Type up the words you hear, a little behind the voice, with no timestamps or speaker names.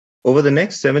Over the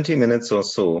next 70 minutes or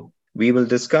so, we will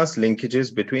discuss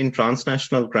linkages between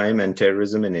transnational crime and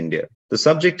terrorism in India. The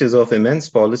subject is of immense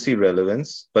policy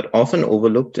relevance, but often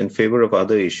overlooked in favor of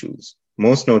other issues,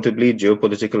 most notably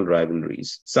geopolitical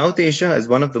rivalries. South Asia is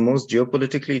one of the most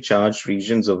geopolitically charged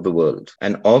regions of the world,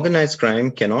 and organized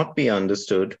crime cannot be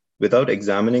understood without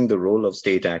examining the role of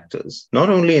state actors, not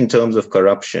only in terms of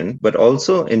corruption, but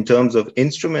also in terms of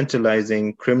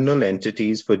instrumentalizing criminal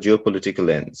entities for geopolitical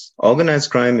ends.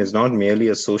 Organized crime is not merely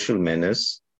a social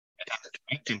menace, it has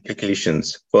direct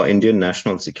implications for Indian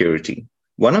national security.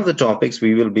 One of the topics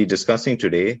we will be discussing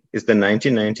today is the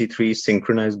 1993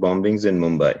 synchronized bombings in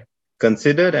Mumbai.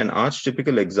 Considered an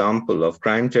archetypical example of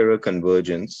crime terror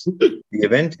convergence, the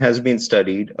event has been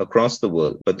studied across the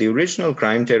world, but the original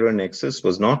crime terror nexus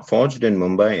was not forged in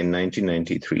Mumbai in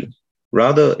 1993.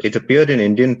 Rather, it appeared in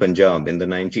Indian Punjab in the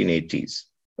 1980s.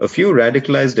 A few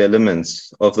radicalized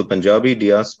elements of the Punjabi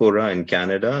diaspora in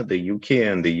Canada, the UK,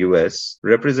 and the US,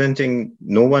 representing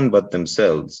no one but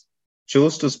themselves,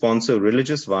 chose to sponsor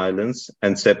religious violence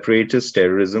and separatist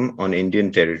terrorism on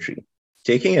Indian territory.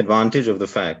 Taking advantage of the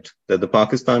fact that the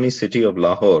Pakistani city of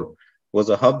Lahore was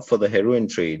a hub for the heroin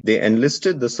trade, they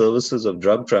enlisted the services of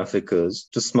drug traffickers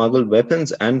to smuggle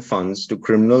weapons and funds to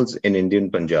criminals in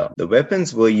Indian Punjab. The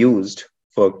weapons were used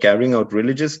for carrying out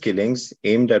religious killings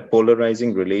aimed at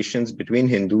polarizing relations between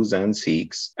Hindus and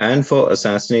Sikhs, and for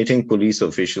assassinating police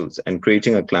officials and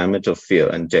creating a climate of fear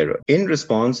and terror. In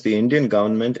response, the Indian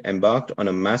government embarked on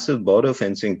a massive border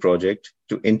fencing project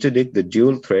to interdict the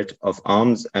dual threat of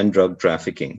arms and drug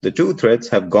trafficking. The two threats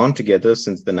have gone together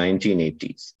since the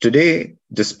 1980s. Today,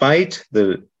 despite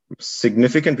the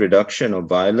significant reduction of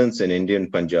violence in Indian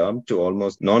Punjab to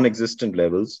almost non-existent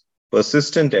levels,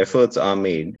 persistent efforts are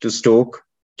made to stoke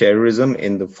terrorism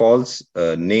in the false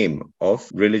name of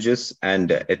religious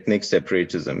and ethnic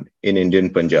separatism in Indian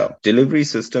Punjab. Delivery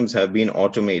systems have been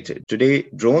automated. Today,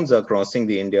 drones are crossing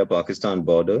the India-Pakistan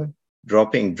border,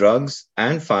 dropping drugs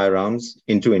and firearms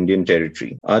into Indian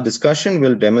territory. Our discussion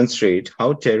will demonstrate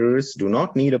how terrorists do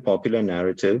not need a popular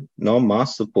narrative nor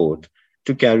mass support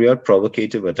to carry out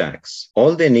provocative attacks.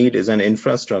 All they need is an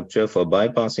infrastructure for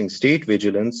bypassing state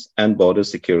vigilance and border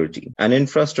security, an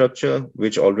infrastructure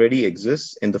which already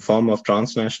exists in the form of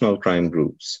transnational crime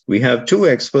groups. We have two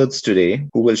experts today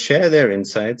who will share their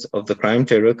insights of the crime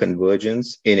terror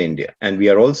convergence in India. And we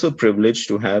are also privileged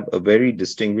to have a very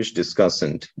distinguished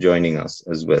discussant joining us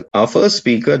as well. Our first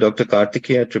speaker, Dr.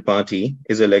 Kartikeya Tripathi,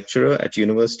 is a lecturer at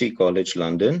University College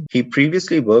London. He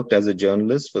previously worked as a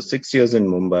journalist for 6 years in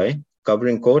Mumbai,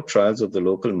 covering court trials of the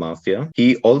local mafia.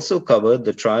 He also covered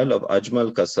the trial of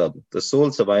Ajmal Kasab, the sole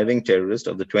surviving terrorist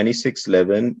of the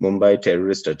 26/11 Mumbai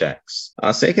terrorist attacks.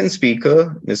 Our second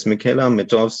speaker, Ms. Mikhaila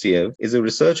Mitovtsiev, is a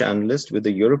research analyst with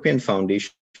the European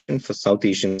Foundation for South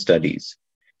Asian Studies.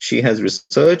 She has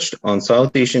researched on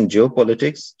South Asian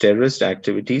geopolitics, terrorist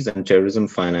activities, and terrorism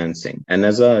financing. And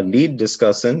as our lead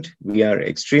discussant, we are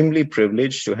extremely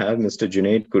privileged to have Mr.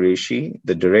 Junaid Qureshi,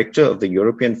 the director of the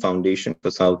European Foundation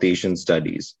for South Asian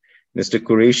Studies. Mr.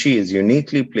 Qureshi is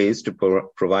uniquely placed to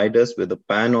provide us with a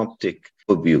panoptic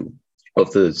view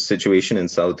of the situation in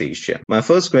South Asia. My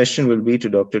first question will be to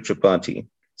Dr. Tripathi.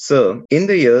 Sir, in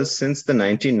the years since the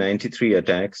 1993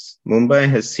 attacks, Mumbai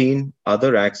has seen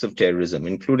other acts of terrorism,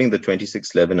 including the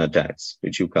 26/11 attacks,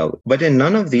 which you covered. But in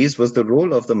none of these was the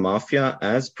role of the mafia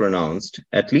as pronounced,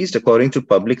 at least according to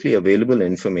publicly available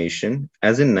information,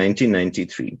 as in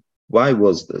 1993. Why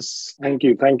was this? Thank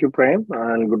you. Thank you, Prem,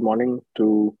 and good morning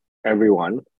to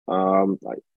everyone.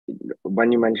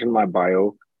 When you mentioned my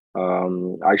bio,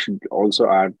 I should also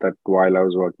add that while I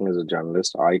was working as a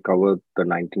journalist, I covered the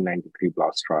 1993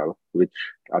 blast trial, which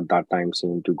at that time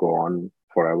seemed to go on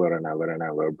forever and ever and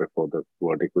ever before the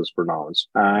verdict was pronounced.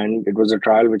 And it was a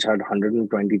trial which had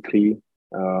 123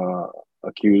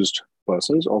 accused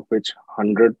persons, of which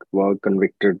 100 were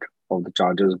convicted of the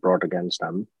charges brought against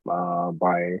them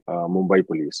by Mumbai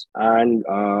police. And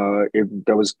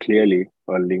there was clearly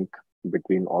a link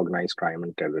between organized crime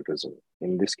and terrorism.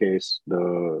 In this case, the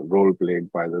role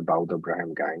played by the Dawood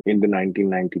Ibrahim gang in the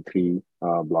 1993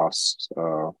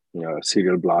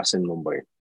 serial blasts in Mumbai.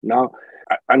 Now,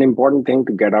 an important thing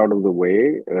to get out of the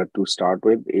way to start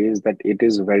with is that it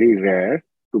is very rare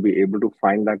to be able to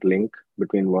find that link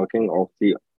between working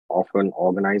of an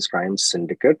organized crime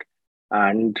syndicate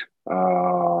and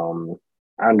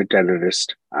a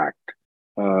terrorist act.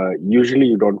 Usually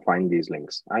you don't find these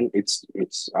links, and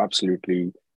it's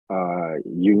absolutely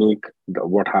unique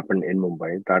what happened in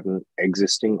Mumbai, that an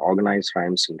existing organized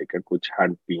crime syndicate, which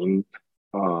had been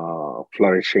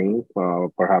flourishing,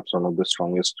 perhaps one of the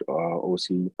strongest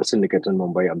OC syndicates in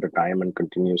Mumbai at the time, and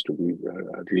continues to be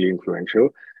really influential,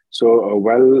 So a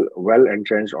well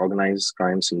entrenched organized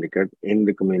crime syndicate in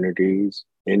the communities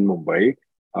in Mumbai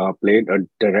played a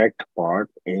direct part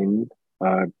in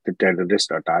the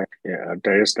terrorist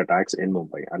attacks in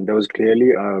Mumbai, and there was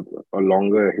clearly a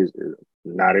longer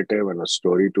narrative and a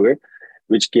story to it,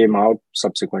 which came out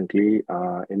subsequently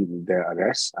in their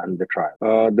arrests and the trial.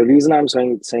 The reason I'm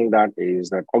saying that is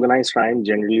that organized crime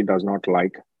generally does not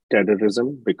like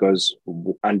terrorism because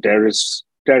and terrorists,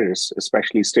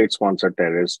 especially state-sponsored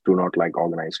terrorists, do not like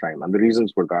organized crime, and the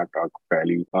reasons for that are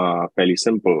fairly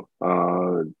simple.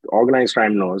 Organized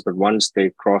crime knows that once they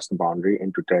cross the boundary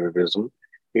into terrorism,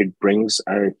 it brings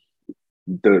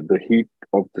the heat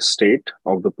of the state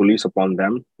of the police upon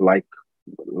them like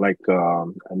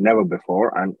never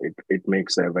before, and it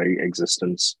makes their very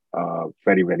existence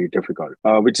very difficult,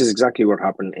 which is exactly what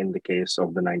happened in the case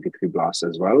of the 93 blast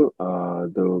as well.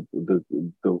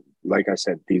 The like I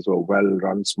said, these were well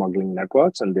run smuggling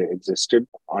networks, and they existed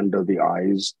under the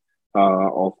eyes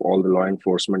of all the law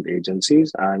enforcement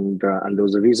agencies, and there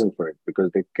was a reason for it,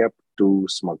 because they kept to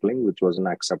smuggling, which was an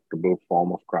acceptable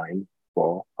form of crime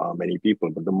for many people.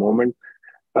 But the moment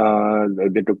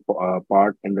they took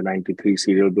part in the 93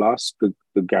 serial blast,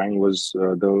 the gang was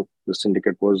the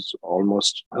syndicate was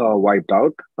almost wiped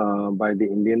out by the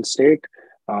Indian state.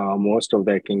 Most of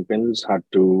their kingpins had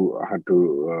to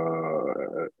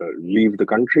leave the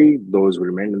country. Those who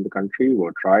remained in the country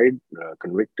were tried,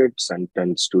 convicted,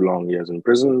 sentenced to long years in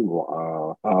prison.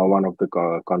 One of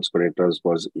the conspirators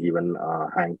was even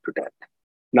hanged to death.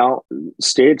 Now,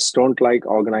 states don't like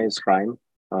organized crime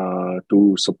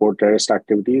to support terrorist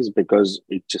activities because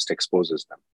it just exposes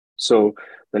them. So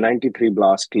the 93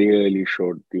 blast clearly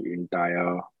showed the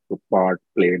entire part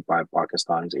played by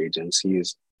Pakistan's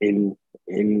agencies in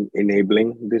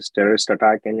enabling this terrorist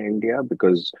attack in India,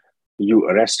 because you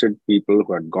arrested people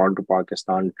who had gone to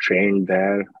Pakistan, trained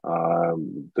there.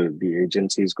 The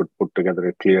agencies could put together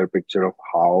a clear picture of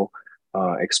how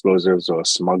explosives were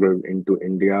smuggled into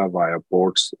India via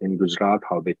ports in Gujarat,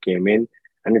 how they came in,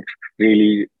 and it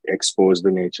really exposed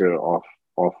the nature of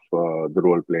the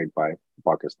role played by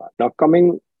Pakistan. Now,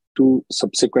 coming to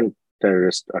subsequent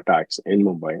terrorist attacks in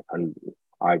Mumbai, and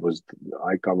I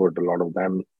covered a lot of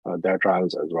them, their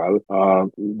trials as well.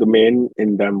 The main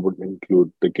in them would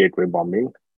include the Gateway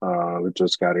bombing, which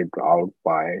was carried out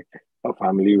by a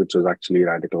family which was actually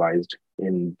radicalized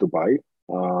in Dubai.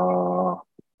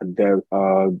 There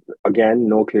again,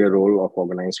 no clear role of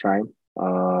organized crime.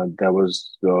 There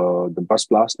was the bus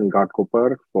blast in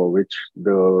Ghatkopar, for which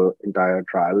the entire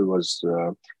trial was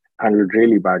handled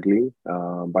really badly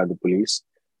by the police.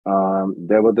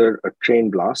 There were the train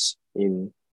blasts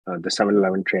in the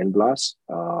 7-Eleven train blasts,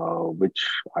 which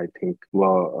I think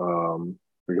were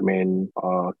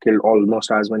killed almost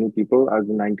as many people as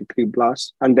the 93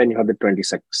 blast. And then you had the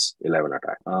 26/11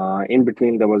 attack. In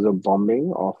between, there was a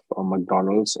bombing of a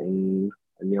McDonald's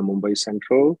near Mumbai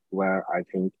Central, where I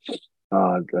think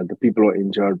the people were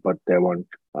injured, but there weren't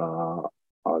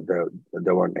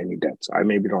any deaths. I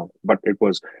may be wrong, but it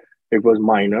was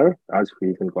minor, as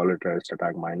we can call it, terrorist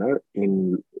attack, minor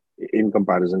in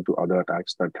comparison to other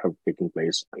attacks that have taken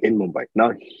place in Mumbai.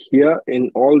 Now, here in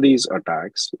all these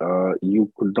attacks,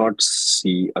 you could not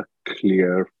see a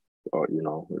clear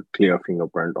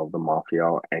fingerprint of the mafia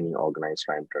or any organized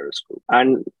crime terrorist group.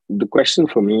 And the question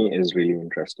for me is really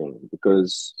interesting,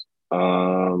 because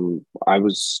I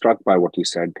was struck by what you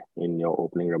said in your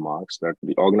opening remarks, that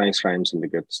the organized crime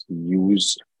syndicates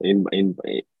used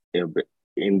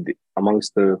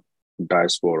amongst the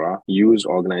diaspora used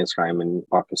organized crime in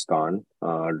Pakistan,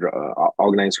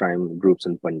 organized crime groups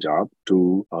in Punjab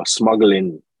to smuggle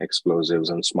in explosives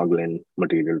and smuggle in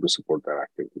material to support their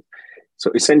activity. So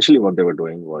essentially what they were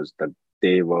doing was that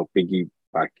they were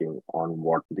piggybacking on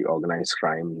what the organized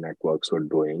crime networks were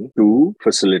doing to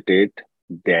facilitate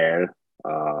their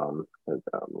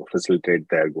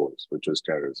goals, which was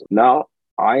terrorism. Now,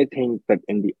 I think that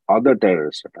in the other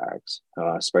terrorist attacks,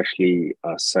 especially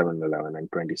 7/11 and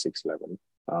 26/11,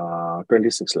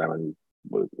 26/11,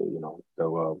 there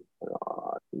were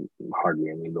hardly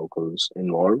any locals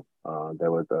involved.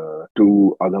 There were the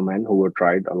two other men who were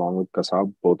tried along with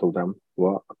Kasab. Both of them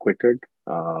were acquitted.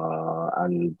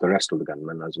 And the rest of the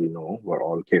gunmen, as we know, were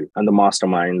all killed. And the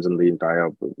masterminds and the entire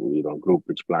group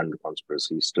which planned the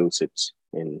conspiracy still sits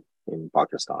in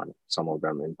Pakistan, some of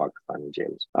them in Pakistani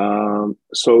jails.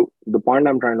 So the point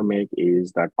I'm trying to make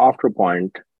is that after a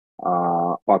point,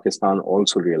 Pakistan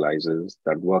also realizes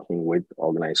that working with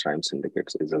organized crime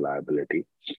syndicates is a liability.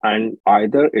 And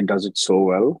either it does it so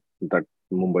well that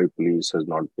Mumbai police has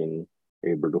not been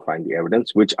able to find the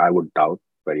evidence, which I would doubt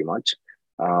very much,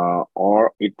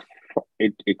 or it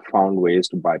it found ways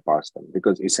to bypass them,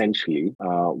 because essentially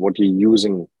what you're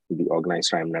using the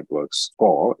organized crime networks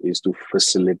for is to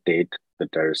facilitate the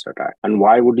terrorist attack. And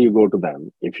why would you go to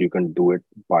them if you can do it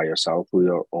by yourself with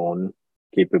your own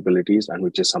capabilities, and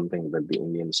which is something that the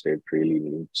Indian state really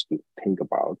needs to think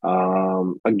about.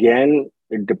 Again,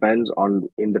 it depends on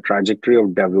in the trajectory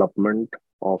of development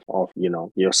of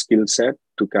your skill set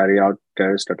to carry out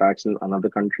terrorist attacks in another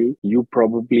country. You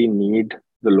probably need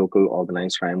the local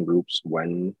organized crime groups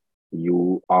when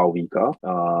you are weaker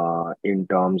in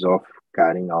terms of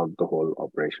carrying out the whole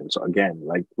operation. So again,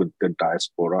 like with the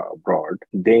diaspora abroad,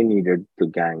 they needed the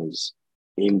gangs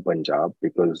in Punjab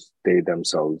because they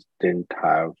themselves didn't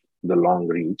have the long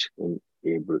reach in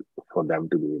able for them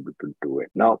to be able to do it.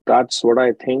 Now, that's what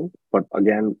I think. But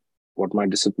again, what my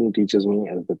discipline teaches me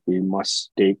is that we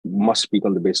must speak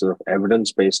on the basis of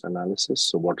evidence-based analysis.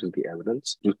 So what is the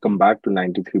evidence? To come back to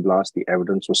 93 blast, the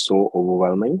evidence was so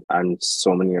overwhelming and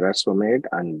so many arrests were made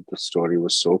and the story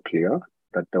was so clear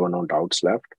that there were no doubts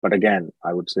left. But again,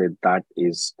 I would say that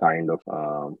is kind of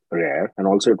rare. And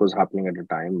also it was happening at a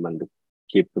time when the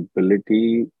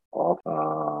capability of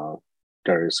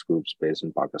terrorist groups based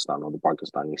in Pakistan or the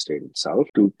Pakistani state itself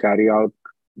to carry out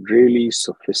really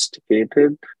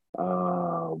sophisticated,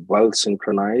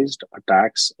 well-synchronized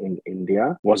attacks in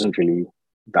India wasn't really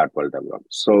that well developed.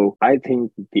 So I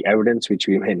think the evidence, which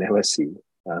we may never see,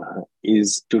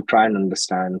 is to try and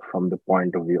understand from the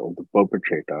point of view of the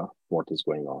perpetrator what is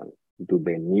going on. Do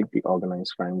they need the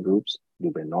organized crime groups?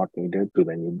 Do they not need it? Do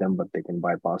they need them, but they can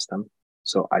bypass them?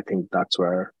 So I think that's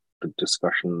where the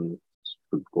discussion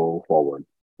should go forward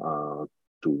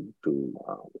to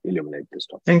illuminate this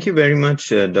topic. Thank you very much,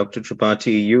 Dr.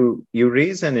 Tripathi. You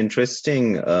raise an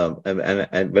interesting,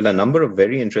 a number of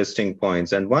very interesting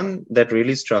points. And one that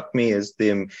really struck me is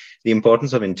the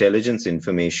importance of intelligence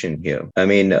information here. I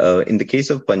mean, in the case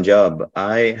of Punjab,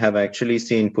 I have actually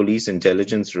seen police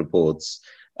intelligence reports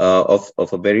of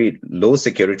a very low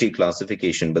security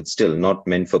classification, but still not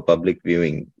meant for public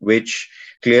viewing, which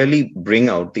clearly bring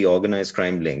out the organized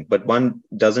crime link. But one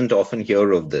doesn't often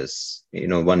hear of this.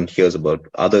 One hears about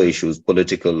other issues,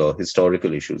 political or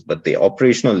historical issues, but the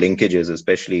operational linkages,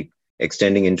 especially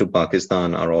extending into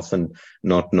Pakistan, are often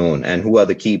not known, and who are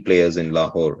the key players in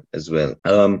Lahore as well.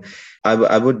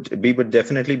 We would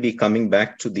definitely be coming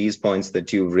back to these points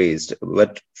that you raised.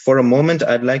 But for a moment,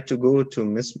 I'd like to go to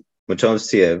Ms.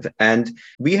 Mutovsiev, and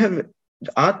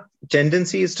our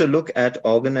tendency is to look at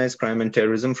organized crime and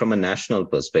terrorism from a national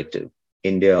perspective,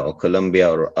 India or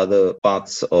Colombia or other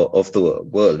parts of the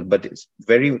world, but it's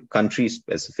very country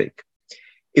specific.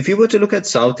 If you were to look at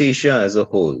South Asia as a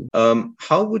whole,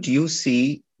 how would you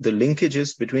see the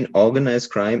linkages between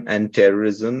organized crime and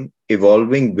terrorism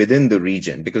evolving within the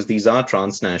region? Because these are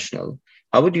transnational.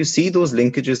 How would you see those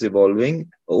linkages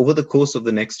evolving over the course of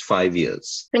the next 5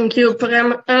 years? Thank you,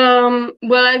 Prem.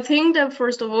 Well, I think that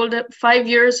first of all, that 5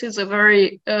 years is a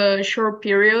very short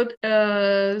period.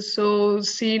 So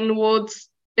seeing what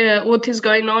is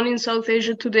going on in South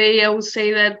Asia today, I would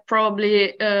say that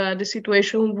probably the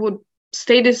situation would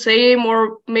stay the same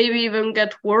or maybe even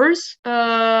get worse.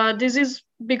 This is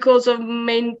because of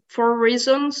main 4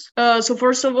 reasons. So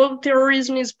first of all,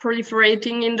 terrorism is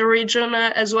proliferating in the region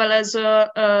as well as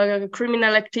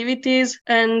criminal activities,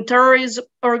 and terrorist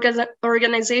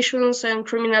organizations and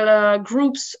criminal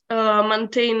groups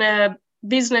maintain a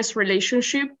business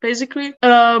relationship, basically.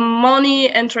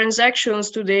 Money and transactions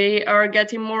today are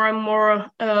getting more and more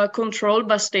controlled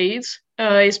by states,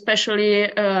 especially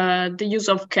the use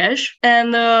of cash.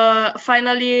 And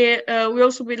finally, we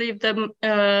also believe that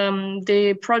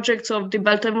the projects of the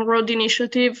Belt and Road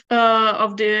Initiative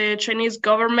of the Chinese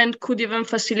government could even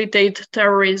facilitate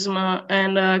terrorism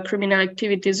and criminal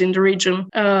activities in the region.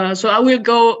 So I will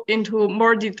go into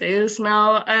more details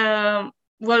now.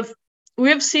 Well, we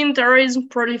have seen terrorism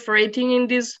proliferating in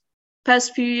these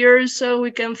past few years. So we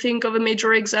can think of a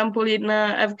major example in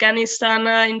Afghanistan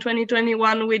in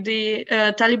 2021 with the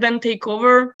Taliban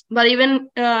takeover. But even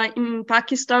in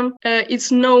Pakistan,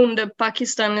 it's known that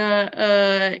Pakistan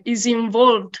is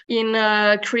involved in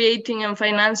creating and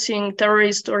financing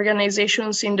terrorist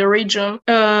organizations in the region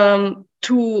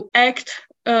to act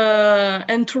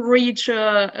and to reach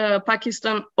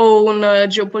Pakistan's own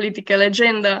geopolitical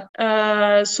agenda.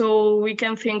 So we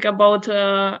can think about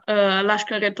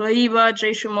Lashkar-e-Taiba,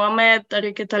 Jaish-e-Mohammed,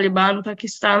 Tariq-e-Taliban,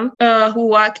 Pakistan,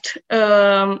 who act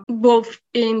both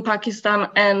in Pakistan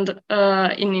and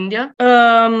in India.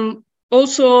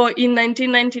 Also, in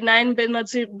 1999,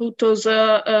 Benazir Bhutto's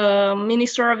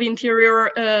Minister of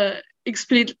Interior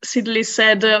explicitly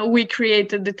said we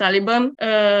created the Taliban.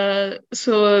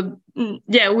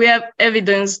 We have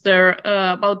evidence there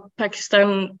about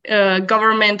Pakistan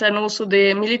government and also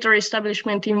the military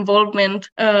establishment involvement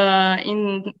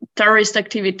in terrorist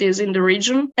activities in the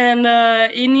region. And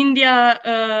in India,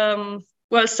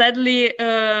 sadly,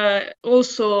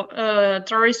 also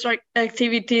terrorist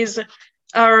activities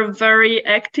are very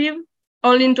active.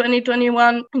 Only in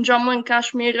 2021, in Jammu and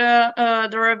Kashmir,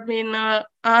 there have been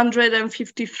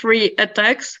 153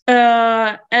 attacks.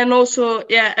 And also,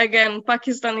 again,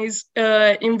 Pakistan is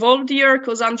involved here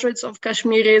because hundreds of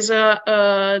Kashmiris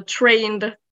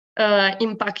trained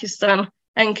in Pakistan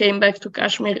and came back to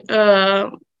Kashmir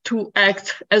to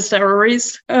act as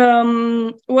terrorists.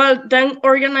 Then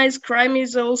organized crime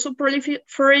is also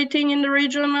proliferating in the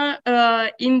region.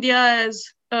 India has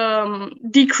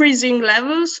decreasing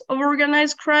levels of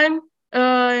organized crime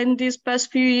in these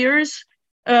past few years,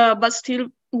 but still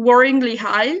worryingly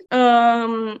high.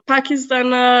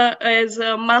 Pakistan has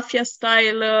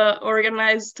mafia-style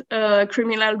organized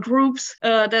criminal groups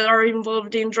that are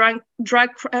involved in drug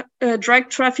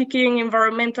trafficking,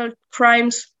 environmental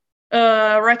crimes,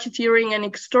 racketeering and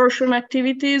extortion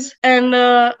activities. And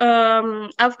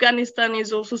Afghanistan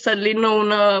is also sadly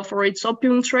known for its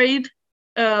opium trade,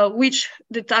 which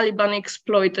the Taliban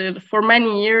exploited for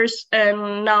many years,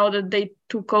 and now that they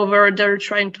took over, they're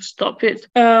trying to stop it.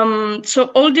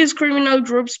 So all these criminal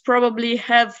groups probably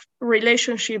have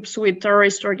relationships with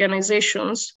terrorist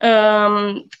organizations.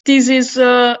 This is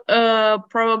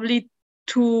probably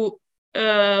to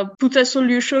put a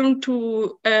solution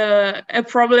to a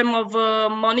problem of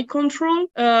money control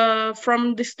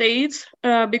from the states,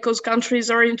 because countries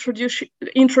are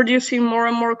introducing more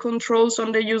and more controls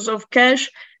on the use of cash,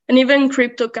 and even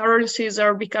cryptocurrencies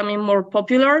are becoming more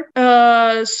popular.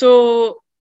 So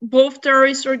both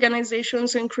terrorist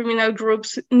organizations and criminal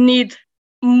groups need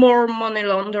more money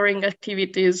laundering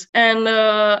activities, and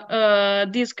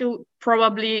this could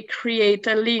probably create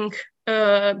a link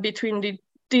between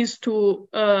these two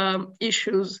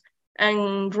issues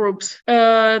and groups.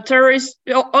 Terrorists,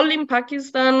 all in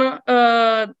Pakistan,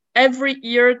 every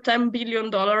year $10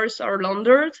 billion are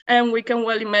laundered, and we can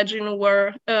well imagine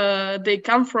where they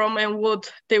come from and what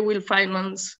they will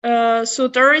finance. So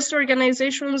terrorist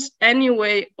organizations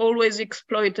anyway always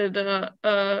exploited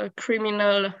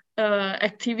criminal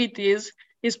activities,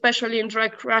 especially in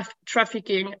drug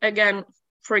trafficking. Again,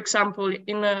 for example,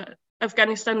 in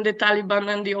Afghanistan, the Taliban,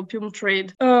 and the opium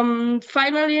trade.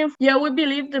 Finally, we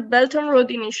believe the Belt and Road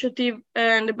Initiative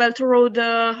and the Belt and Road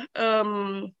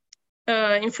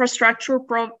infrastructure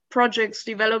projects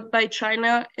developed by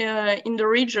China in the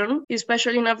region,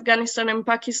 especially in Afghanistan and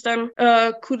Pakistan,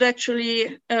 could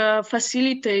actually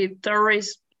facilitate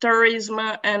terrorism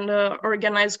and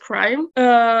organized crime.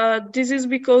 This is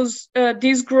because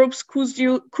these groups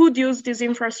could use these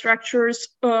infrastructures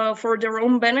for their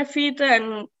own benefit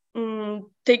and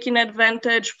taking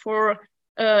advantage for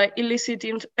illicit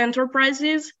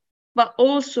enterprises, but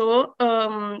also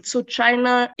so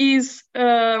China is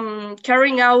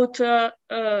carrying out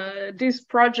these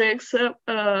projects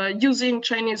using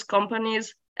Chinese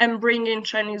companies and bringing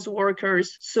Chinese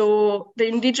workers. So the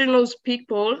indigenous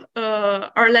people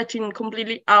are letting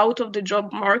completely out of the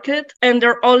job market, and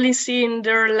they're only seeing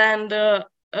their land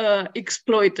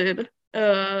exploited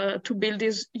to build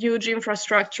these huge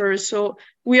infrastructures. So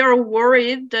we are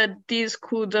worried that this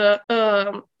could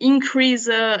increase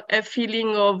a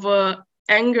feeling of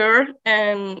anger,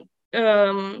 and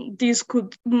this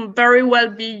could very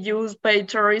well be used by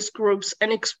terrorist groups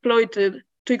and exploit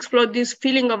this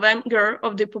feeling of anger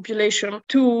of the population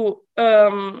to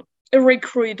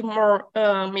recruit more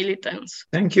militants.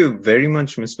 Thank you very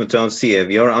much, Ms.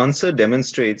 Mutawsiev. Your answer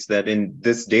demonstrates that in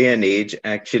this day and age,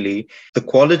 actually, the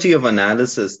quality of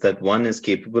analysis that one is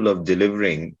capable of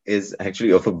delivering is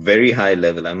actually of a very high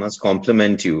level. I must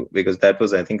compliment you, because that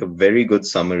was, I think, a very good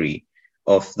summary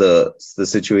of the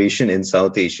situation in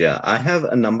South Asia. I have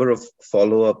a number of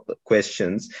follow-up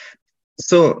questions.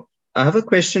 So I have a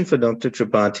question for Dr.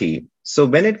 Tripathi. So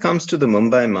when it comes to the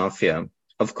Mumbai Mafia,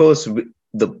 of course,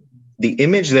 the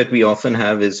image that we often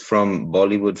have is from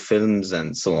Bollywood films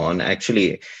and so on.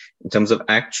 Actually, in terms of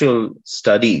actual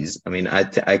studies, I mean, I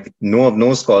know of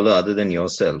no scholar other than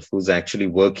yourself who's actually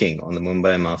working on the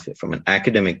Mumbai Mafia from an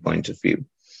academic point of view.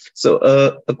 So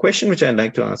a question which I'd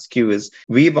like to ask you is,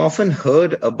 we've often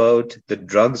heard about the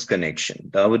drugs connection,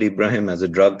 Dawood Ibrahim as a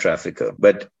drug trafficker,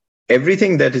 but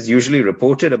everything that is usually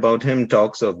reported about him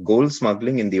talks of gold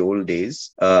smuggling in the old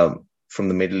days, from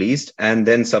the Middle East, and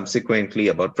then subsequently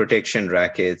about protection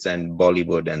rackets and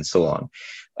Bollywood and so on.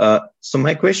 So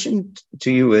my question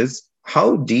to you is,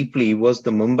 How deeply was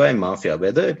the Mumbai Mafia,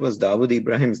 whether it was Dawood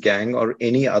Ibrahim's gang or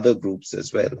any other groups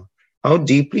as well, how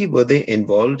deeply were they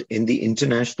involved in the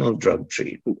international drug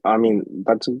trade? I mean,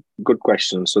 that's a good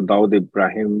question. So Dawood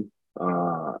Ibrahim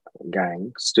uh,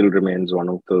 gang still remains one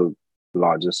of the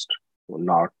largest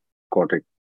narcotic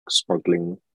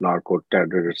smuggling, narco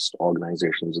terrorist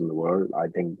organizations in the world. I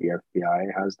think the FBI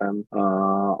has them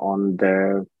on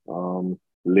their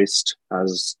list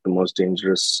as the most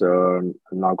dangerous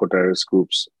narco terrorist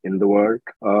groups in the world.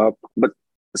 But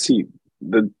see,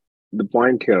 the the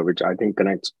point here, which I think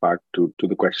connects back to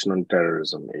the question on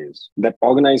terrorism, is that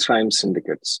organized crime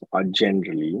syndicates are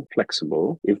generally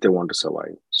flexible if they want to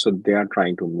survive. So they are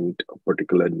trying to meet a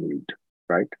particular need,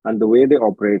 right? And the way they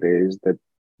operate is that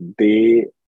they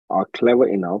are clever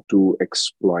enough to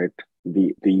exploit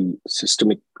the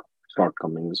systemic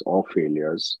shortcomings or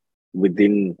failures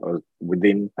within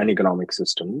an economic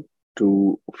system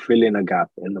to fill in a gap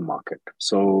in the market.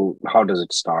 So how does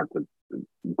it start with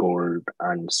gold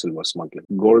and silver smuggling?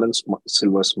 Gold and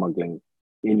silver smuggling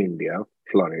in India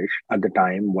flourished at the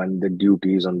time when the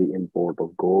duties on the import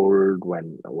of gold,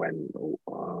 when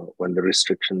the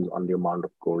restrictions on the amount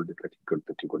of gold that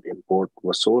you could import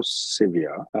were so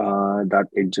severe that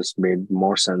it just made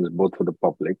more sense both for the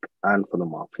public and for the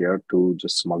mafia to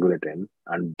just smuggle it in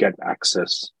and get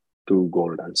access to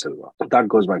gold and silver. That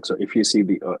goes back. So if you see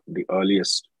the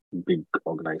earliest big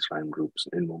organized crime groups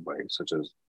in Mumbai, such as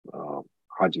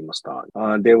Haji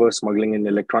Mastan, they were smuggling in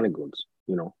electronic goods.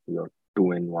 You know, your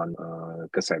two-in-one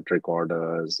cassette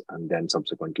recorders, and then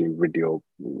subsequently video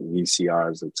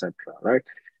VCRs, etc. Right?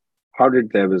 How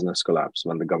did their business collapse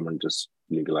when the government just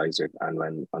legalized it, and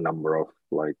when a number of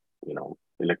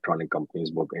electronic companies,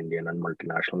 both Indian and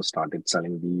multinational, started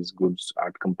selling these goods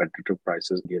at competitive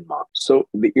prices in Indian market? So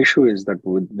the issue is that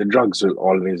with the drugs will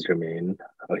always remain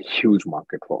a huge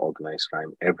market for organized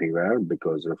crime everywhere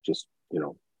because of just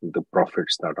the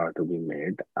profits that are to be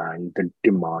made and the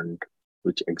demand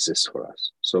which exists for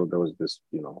us. So there was this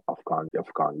Afghan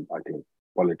I think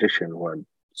politician who had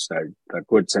said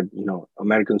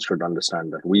Americans should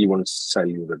understand that we won't sell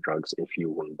you the drugs if you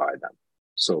won't buy them.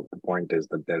 So the point is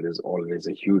that there is always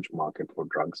a huge market for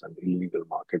drugs and illegal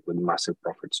market with massive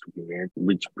profits to be made,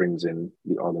 which brings in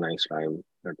the organized crime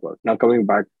network. Now, coming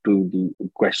back to the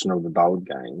question of the Dawood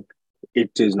gang,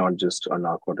 it is not just a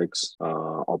narcotics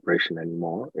operation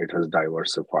anymore. It has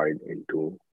diversified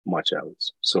into much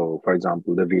else. So, for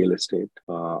example, the real estate,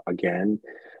 again,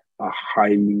 a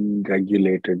highly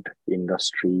regulated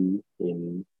industry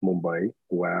in Mumbai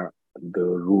where the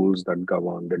rules that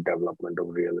govern the development of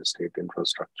real estate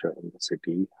infrastructure in the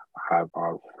city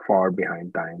are far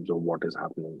behind times of what is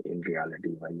happening in reality,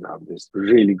 when you have this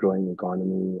really growing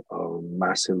economy, a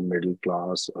massive middle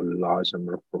class, a large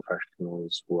number of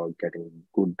professionals who are getting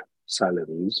good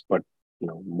salaries. But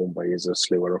Mumbai is a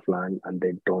sliver of land, and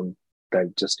there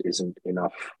just isn't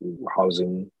enough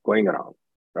housing going around,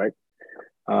 right?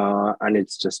 And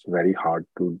it's just very hard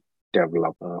to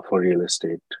develop for real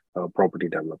estate property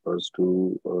developers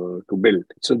to build.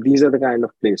 So these are the kind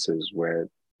of places where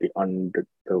the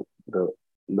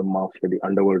mafia, the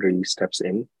underworld, really steps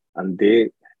in, and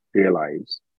they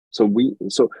realize. So we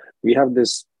have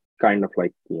this kind of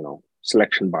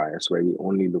selection bias where we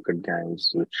only look at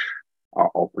gangs which are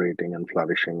operating and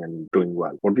flourishing and doing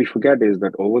well. What we forget is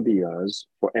that over the years,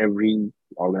 for every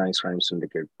organized crime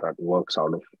syndicate that works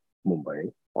out of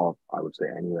Mumbai, or I would say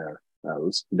anywhere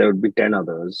else, there would be 10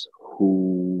 others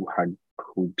who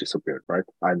disappeared, right?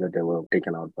 Either they were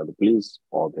taken out by the police,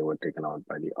 or they were taken out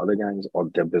by the other gangs, or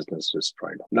their business just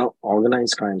dried up. Now,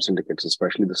 organized crime syndicates,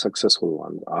 especially the successful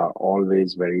ones, are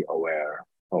always very aware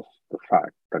of the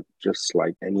fact that just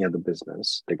like any other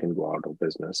business, they can go out of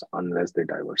business unless they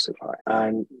diversify.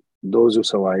 And those who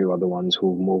survive are the ones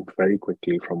who moved very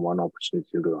quickly from one opportunity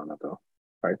to another,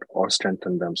 right? Or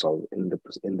strengthen themselves in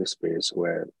the space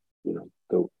where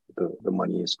the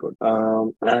money is good.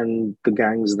 And the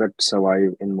gangs that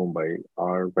survive in Mumbai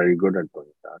are very good at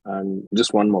doing that. And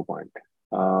just one more point.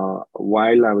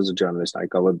 While I was a journalist, I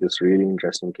covered this really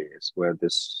interesting case where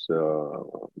this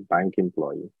bank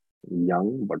employee,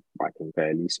 young but I think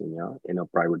fairly senior, in a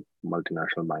private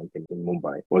multinational bank in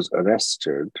Mumbai, was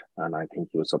arrested, and I think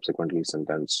he was subsequently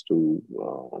sentenced to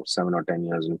 7 or 10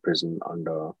 years in prison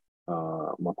under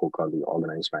Makoka, the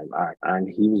Organized Crime Act. And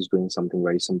he was doing something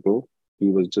very simple. He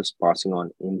was just passing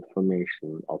on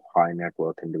information of high net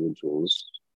worth individuals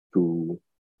to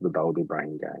the Dawood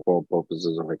Ibrahim gang for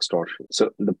purposes of extortion. So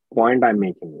the point I'm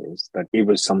making is that it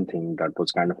was something that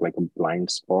was kind of like a blind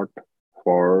spot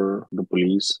for the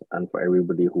police and for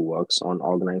everybody who works on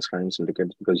organized crime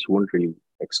syndicates, because you wouldn't really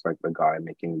expect a guy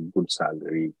making good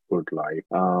salary, good life,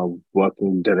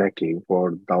 working directly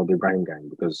for Dawood Ibrahim gang,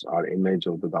 because our image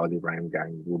of the Dawood Ibrahim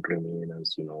gang would remain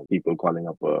as, people calling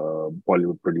up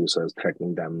Bollywood producers,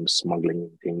 threatening them, smuggling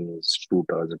things,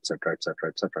 shooters, etc., etc.,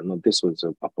 etc. No, this was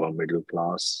a upper middle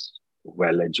class,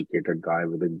 well-educated guy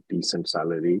with a decent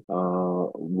salary,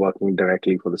 working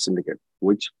directly for the syndicate,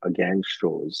 which again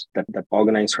shows that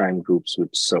organized crime groups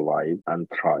which survive and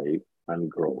thrive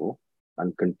and grow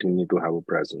and continue to have a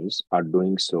presence are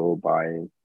doing so by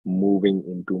moving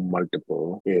into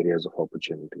multiple areas of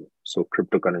opportunity. So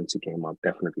cryptocurrency came up,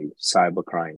 definitely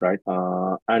cybercrime, right?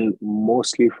 And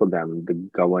mostly for them, the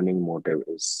governing motive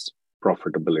is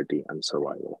profitability and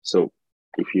survival. So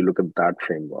if you look at that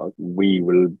framework, we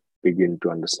will begin to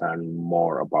understand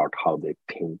more about how they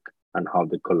think and how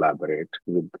they collaborate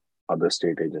with other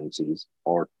state agencies,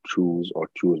 or choose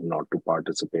not to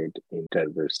participate in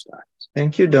terrorist acts.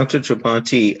 Thank you, Dr.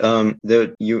 Tripathi.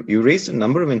 You raised a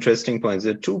number of interesting points.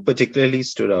 There two particularly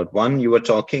stood out. One, you were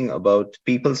talking about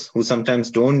people who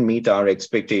sometimes don't meet our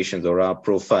expectations or our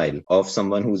profile of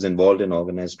someone who's involved in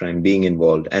organized crime being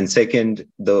involved. And second,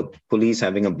 the police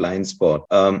having a blind spot.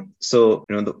 On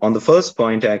the first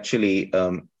point, actually,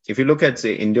 if you look at,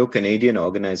 say, Indo-Canadian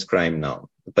organized crime now,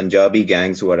 the Punjabi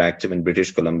gangs who are active in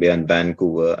British Columbia and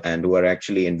Vancouver and who are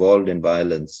actually involved in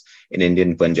violence in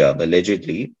Indian Punjab,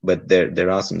 allegedly, but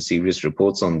there are some serious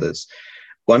reports on this.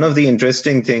 One of the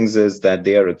interesting things is that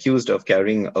they are accused of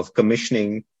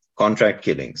commissioning contract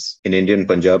killings in Indian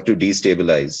Punjab to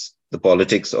destabilize the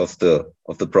politics of the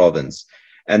province.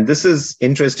 And this is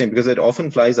interesting because it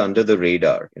often flies under the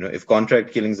radar. If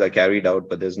contract killings are carried out,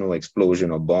 but there's no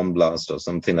explosion or bomb blast or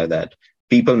something like that,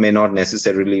 people may not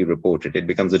necessarily report it. It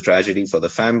becomes a tragedy for the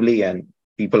family, and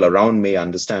people around may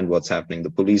understand what's happening.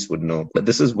 The police would know. But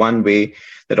this is one way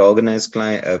that organized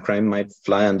crime might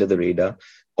fly under the radar.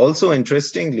 Also,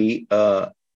 interestingly,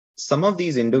 some of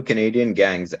these Indo-Canadian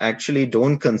gangs actually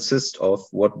don't consist of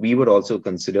what we would also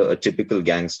consider a typical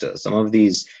gangster. Some of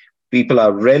these people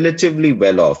are relatively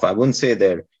well off. I wouldn't say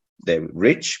they're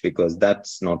rich, because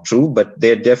that's not true, but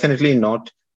they're definitely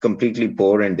not completely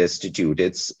poor and destitute.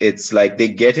 It's like they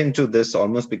get into this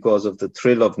almost because of the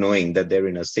thrill of knowing that they're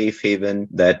in a safe haven,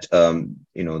 that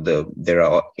there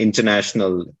are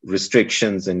international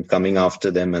restrictions in coming after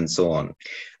them and so on.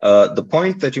 The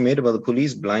point that you made about the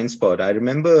police blind spot, I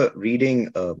remember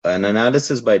reading an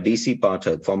analysis by DC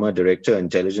Pathak, former director,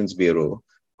 Intelligence Bureau,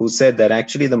 who said that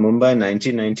actually the Mumbai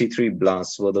 1993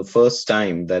 blasts were the first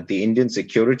time that the Indian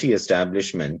security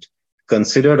establishment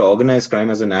considered organized crime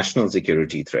as a national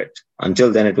security threat.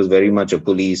 Until then, it was very much a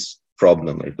police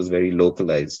problem. It was very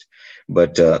localized.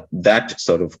 But that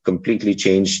sort of completely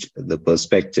changed the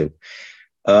perspective.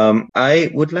 I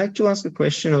would like to ask a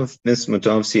question of Ms.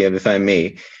 Mutavsiev, if I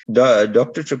may.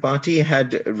 Dr. Tripathi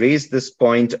had raised this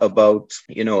point about,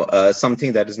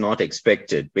 something that is not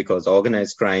expected, because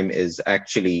organized crime is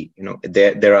actually,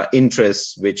 there are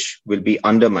interests which will be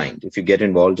undermined if you get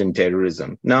involved in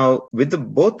terrorism. Now, with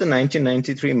both the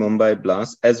 1993 Mumbai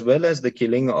blast as well as the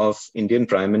killing of Indian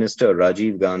Prime Minister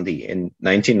Rajiv Gandhi in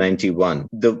 1991,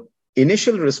 the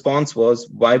initial response was,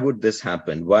 why would this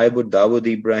happen? Why would Dawood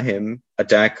Ibrahim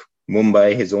attack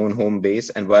Mumbai, his own home base?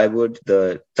 And why would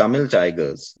the Tamil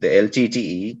Tigers, the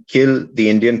LTTE, kill the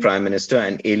Indian Prime Minister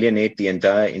and alienate the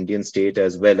entire Indian state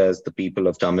as well as the people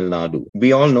of Tamil Nadu?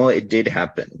 We all know it did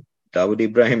happen. Dawood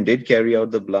Ibrahim did carry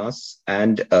out the blasts,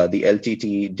 and the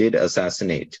LTTE did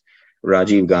assassinate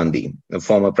Rajiv Gandhi, the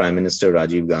former Prime Minister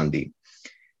Rajiv Gandhi.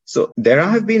 So there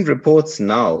have been reports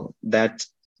now that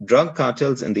drug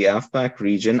cartels in the AFPAC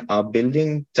region are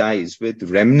building ties with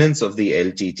remnants of the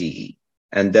LTTE,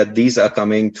 and that these are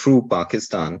coming through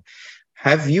Pakistan.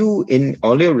 Have you, in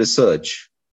all your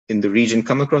research in the region,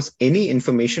 come across any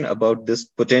information about this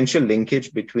potential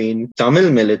linkage between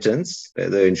Tamil militants,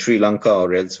 whether in Sri Lanka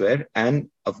or elsewhere,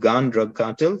 and Afghan drug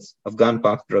cartels, Afghan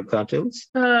Pak drug cartels?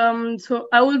 So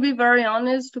I will be very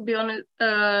honest. To be honest,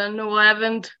 no, I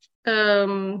haven't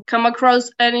come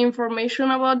across any information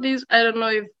about this. I don't know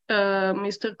if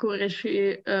Mr.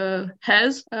 Qureshi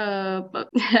has, but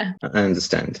yeah. I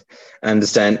understand.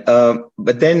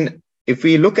 But then if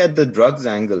we look at the drugs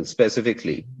angle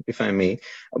specifically, if I may,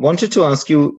 I wanted to ask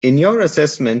you, in your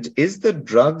assessment, is the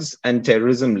drugs and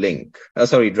terrorism link,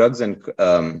 drugs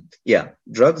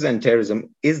and terrorism,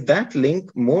 is that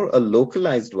link more a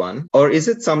localized one, or is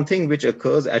it something which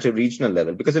occurs at a regional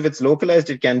level? Because if it's localized,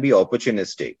 it can be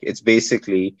opportunistic. It's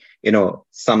basically,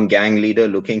 some gang leader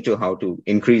looking to how to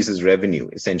increase his revenue,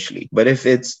 essentially. But if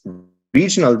it's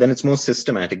regional, then it's more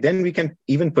systematic. Then we can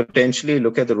even potentially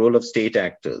look at the role of state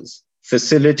actors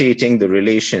facilitating the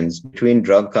relations between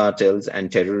drug cartels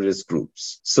and terrorist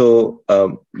groups. So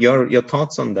your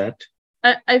thoughts on that?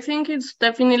 I think it's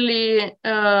definitely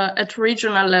at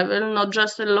regional level, not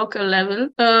just at local level.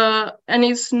 And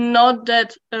it's not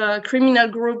that criminal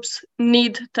groups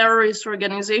need terrorist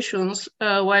organizations,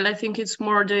 while I think it's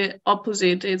more the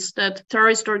opposite. It's that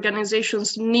terrorist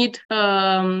organizations need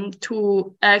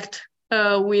to act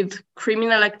with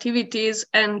criminal activities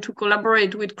and to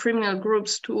collaborate with criminal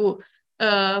groups to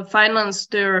finance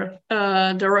their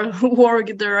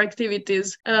work, their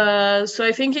activities. So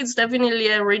I think it's definitely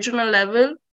a regional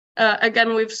level.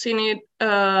 Again, we've seen it,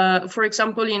 for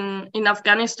example, in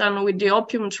Afghanistan with the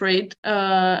opium trade.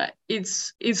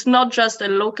 It's not just a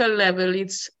local level;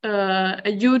 it's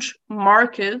a huge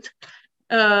market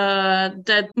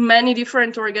that many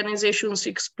different organizations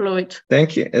exploit.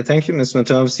 Thank you, Ms.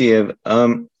 Matavsiev.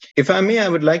 If I may, I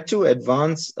would like to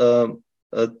advance a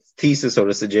thesis or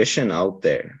a suggestion out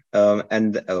there,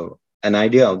 and an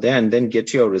idea out there, and then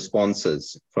get your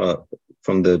responses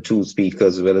from the two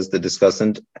speakers as well as the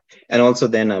discussant. And also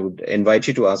then I would invite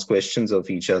you to ask questions of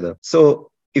each other. So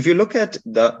if you look at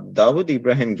the Dawood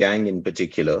Ibrahim gang in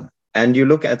particular, and you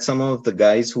look at some of the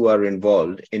guys who are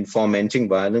involved in fomenting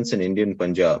violence in Indian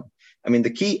Punjab, I mean,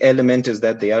 the key element is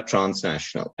that they are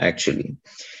transnational, actually.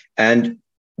 And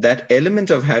that element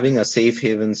of having a safe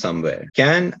haven somewhere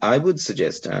I would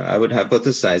suggest, I would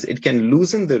hypothesize, it can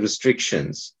loosen the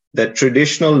restrictions that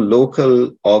traditional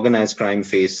local organized crime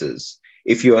faces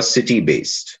if you are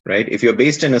city-based, right? If you're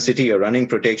based in a city, you're running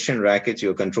protection rackets,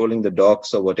 you're controlling the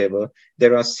docks or whatever,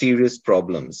 there are serious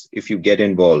problems if you get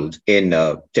involved in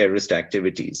terrorist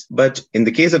activities. But in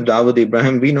the case of Dawood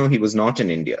Ibrahim, we know he was not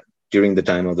in India during the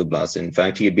time of the blast. In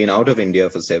fact, he had been out of India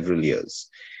for several years.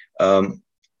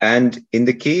 And in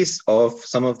the case of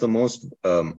some of the most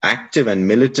active and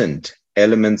militant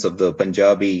elements of the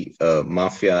Punjabi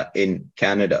mafia in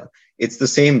Canada, it's the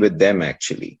same with them,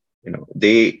 actually. You know,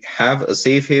 they have a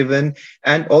safe haven.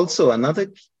 And also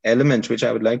another element which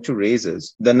I would like to raise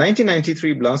is the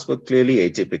 1993 blasts were clearly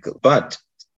atypical. But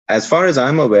as far as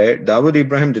I'm aware, Dawood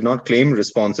Ibrahim did not claim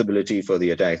responsibility for the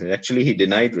attacks. Actually, he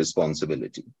denied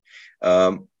responsibility.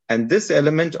 And this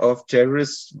element of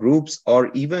terrorist groups or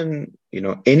even,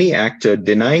 any actor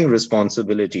denying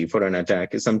responsibility for an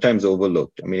attack is sometimes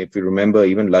overlooked. I mean, if you remember,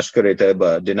 even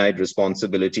Lashkar-e-Taiba denied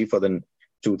responsibility for the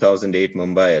 2008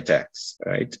 Mumbai attacks,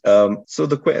 right? So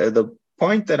the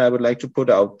point that I would like to put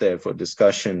out there for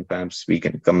discussion, perhaps we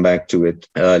can come back to it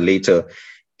later,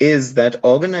 is that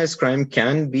organized crime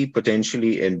can be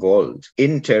potentially involved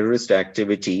in terrorist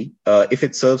activity if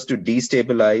it serves to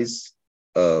destabilize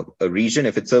a region,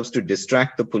 if it serves to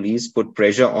distract the police, put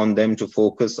pressure on them to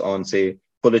focus on, say,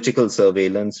 political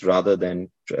surveillance rather than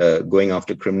going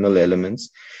after criminal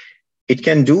elements. It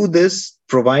can do this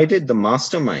provided the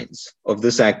masterminds of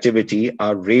this activity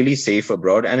are really safe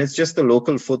abroad. And it's just the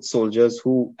local foot soldiers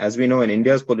who, as we know, in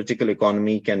India's political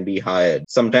economy, can be hired,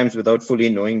 sometimes without fully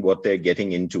knowing what they're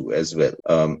getting into as well.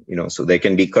 So there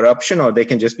can be corruption or there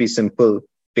can just be simple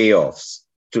payoffs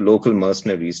to local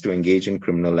mercenaries to engage in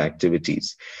criminal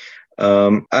activities.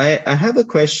 I have a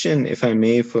question, if I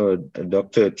may, for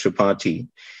Dr. Tripathi,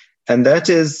 and that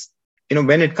is,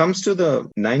 when it comes to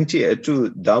to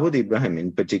Dawood Ibrahim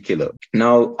in particular,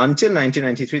 now, until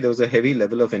 1993, there was a heavy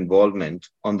level of involvement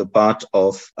on the part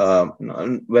of,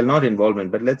 not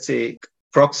involvement, but let's say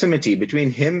proximity between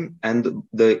him and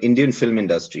the Indian film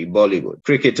industry, Bollywood,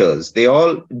 cricketers. They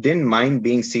all didn't mind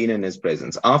being seen in his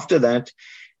presence. After that,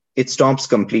 it stops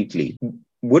completely.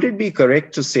 Would it be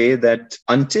correct to say that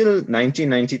until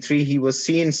 1993, he was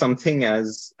seen something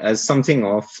as something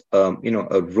of,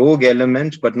 a rogue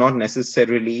element, but not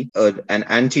necessarily an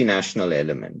anti-national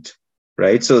element,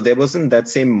 right? So there wasn't that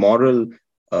same moral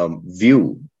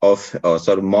view of, or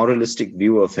sort of moralistic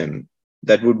view of him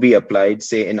that would be applied,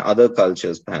 say, in other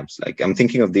cultures, perhaps. Like I'm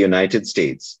thinking of the United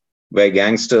States, where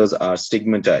gangsters are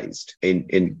stigmatized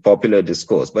in popular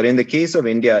discourse. But in the case of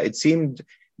India, it seemed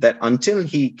that until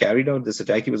he carried out this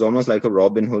attack, he was almost like a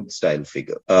Robin Hood style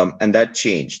figure. And that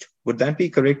changed. Would that be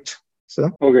correct,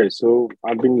 sir? Okay, so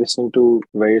I've been listening to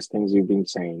various things you've been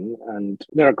saying, and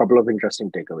there are a couple of interesting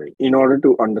takeaways. In order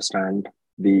to understand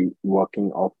the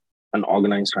working of an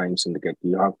organized crime syndicate,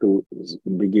 you have to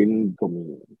begin, for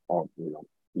me, or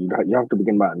you have to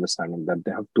begin by understanding that they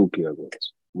have two clear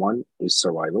goals. One is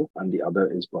survival, and the other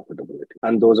is profitability.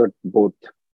 And those are both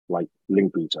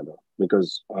linked to each other,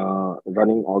 because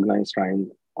running organized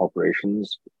crime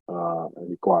operations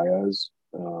requires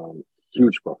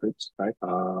huge profits, right?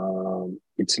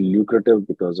 It's lucrative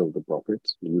because of the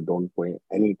profits. You don't pay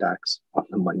any tax on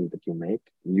the money that you make.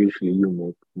 Usually, you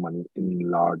make money in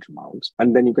large amounts,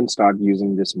 and then you can start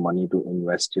using this money to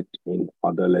invest it in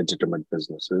other legitimate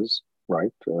businesses,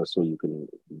 right? So you can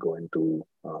go into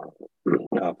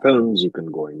films, you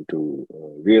can go into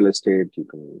real estate, you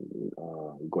can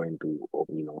go into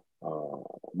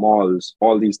malls,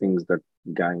 all these things that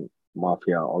gang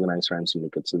mafia, organized crime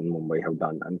syndicates in Mumbai have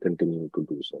done and continue to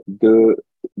do so.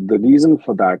 The reason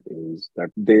for that is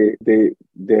that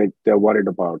they're worried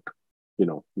about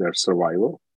their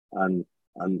survival and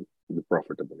the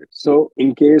profitability. So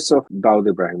in case of Dawood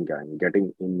Ibrahim gang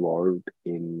getting involved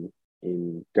in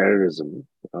terrorism,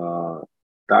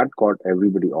 that caught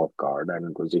everybody off guard, and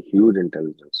it was a huge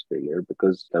intelligence failure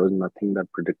because there was nothing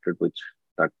that predicted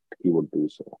that he would do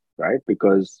so, right?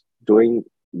 Because doing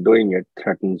it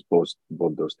threatens both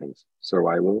those things: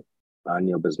 survival and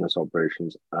your business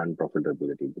operations and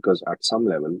profitability. Because at some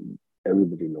level,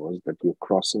 everybody knows that you're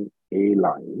crossing a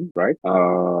line, right?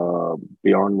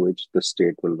 Beyond which the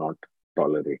state will not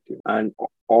tolerate you. And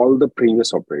all the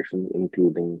previous operations,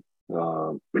 including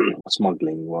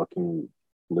smuggling, working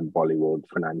with Bollywood,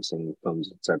 financing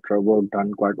films, etc., were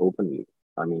done quite openly.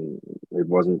 I mean, it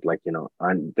wasn't like,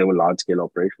 and they were large scale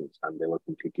operations and they were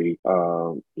completely,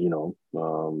 I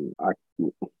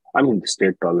mean, the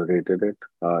state tolerated it.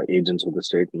 Agents of the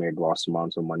state made vast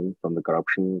amounts of money from the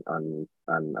corruption and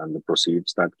the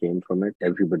proceeds that came from it.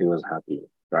 Everybody was happy,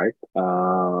 right?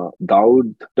 So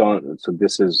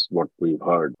this is what we've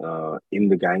heard. In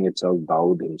the gang itself,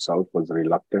 Dawood himself was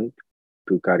reluctant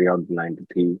to carry out the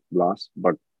 93 blast,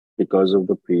 but because of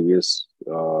the previous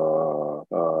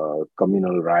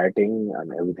communal rioting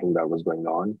and everything that was going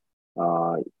on,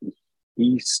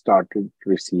 he started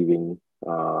receiving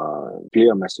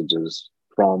clear messages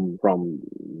from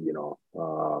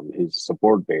his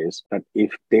support base that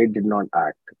if they did not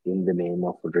act in the name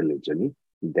of religion,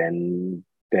 then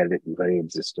their very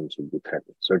existence would be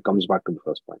threatened. So it comes back to the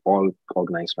first point. All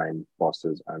organized crime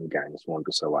bosses and gangs want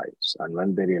to survive. And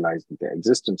when they realize that their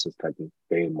existence is threatened,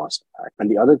 they must act. And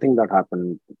the other thing that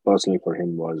happened personally for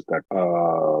him was that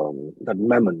that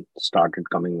Memon started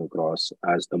coming across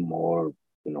as the more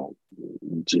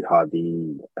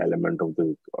jihadi element of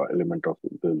the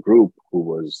group who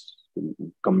was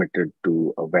committed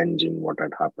to avenging what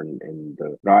had happened in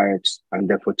the riots and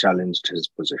therefore challenged his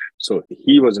position. So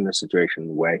he was in a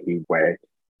situation where he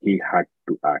had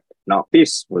to act. Now,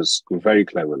 this was very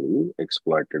cleverly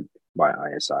exploited by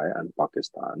ISI and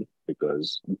Pakistan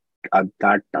because at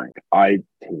that time, I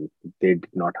think they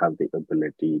did not have the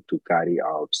ability to carry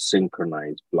out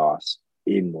synchronized blasts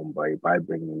in Mumbai by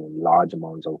bringing in large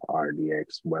amounts of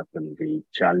RDX weaponry,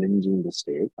 challenging the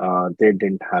state. They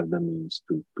didn't have the means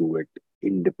to do it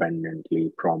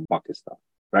independently from Pakistan,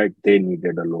 right? They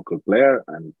needed a local player,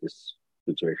 and this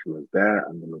situation was there,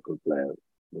 and the local player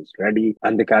was ready,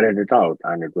 and they carried it out,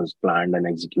 and it was planned and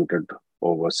executed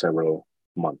over several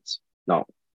months. Now,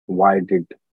 why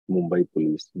did Mumbai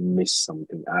police miss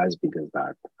something as big as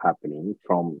that happening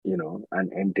from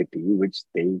an entity which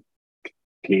they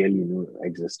clearly knew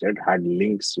existed, had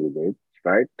links with it,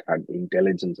 right? Had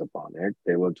intelligence upon it.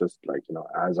 They were just like,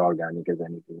 as organic as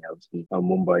anything else in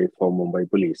Mumbai for Mumbai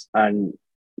police. And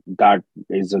that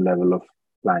is a level of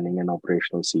planning and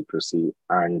operational secrecy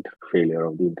and failure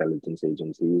of the intelligence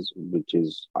agencies, which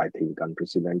is, I think,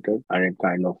 unprecedented. And it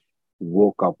kind of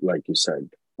woke up, like you said,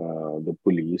 the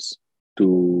police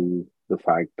to the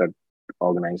fact that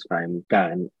organized crime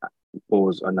can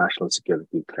pose a national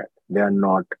security threat. They are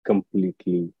not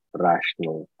completely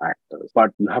rational actors.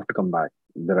 But you have to come back.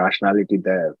 The rationality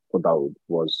there for Dawood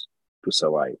was to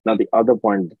survive. Now, the other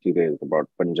point that you raised about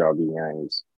Punjabi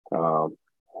gangs,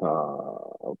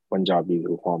 Punjabis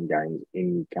who form gangs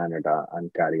in Canada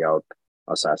and carry out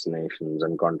assassinations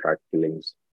and contract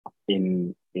killings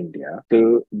in India.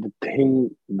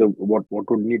 What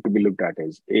would need to be looked at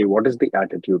is what is the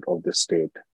attitude of the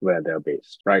state where they're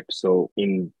based, right? So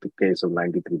in the case of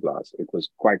 93 blast, it was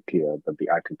quite clear that the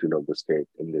attitude of the state,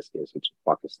 in this case, which is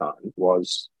Pakistan,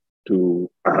 was to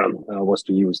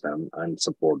use them and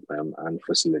support them and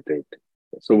facilitate.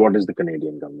 So what is the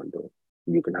Canadian government doing?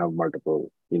 You can have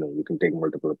multiple, you can take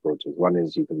multiple approaches. One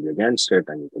is you can be against it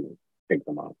and you can take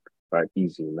them out. Right,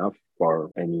 easy enough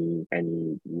for any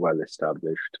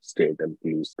well-established state and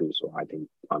police to do so.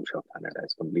 I'm sure Canada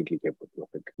is completely capable of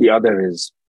it. The other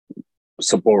is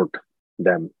support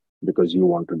them because you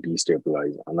want to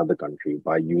destabilize another country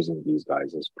by using these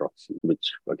guys as proxy,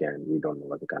 which again we don't know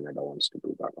whether Canada wants to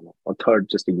do that or not. Or third,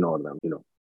 just ignore them.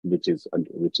 which is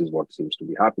what seems to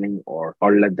be happening, or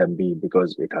let them be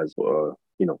because it has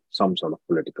some sort of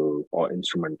political or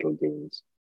instrumental gains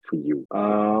for you.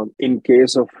 In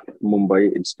case of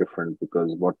Mumbai, it's different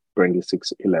because what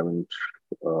 26/11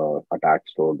 attack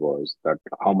showed was that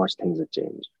how much things have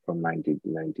changed from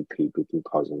 1993 to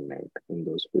 2008. In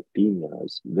those 15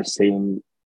 years, the same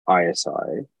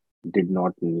ISI did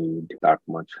not need that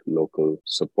much local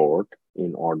support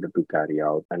in order to carry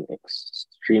out an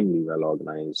extremely well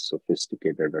organized,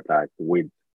 sophisticated attack with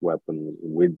weapons,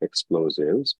 with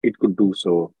explosives. It could do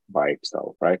so by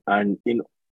itself, right? And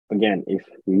again, if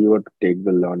we were to take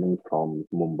the learning from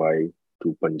Mumbai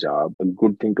to Punjab, a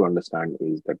good thing to understand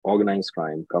is that organized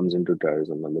crime comes into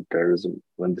terrorism, and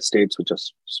when the states which are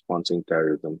sponsoring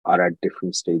terrorism are at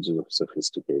different stages of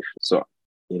sophistication. So,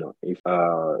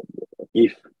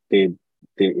 if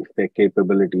their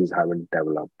capabilities haven't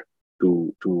developed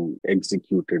to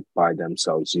execute it by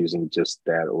themselves using just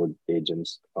their own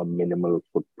agents, a minimal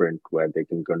footprint where they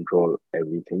can control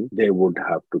everything, they would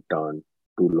have to turn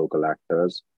to local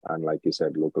actors. And like you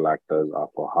said, local actors are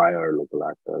for hire, local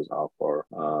actors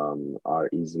are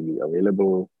easily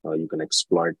available. You can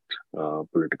exploit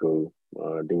political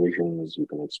divisions, you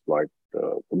can exploit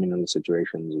communal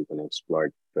situations, you can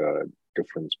exploit the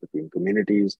difference between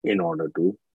communities in order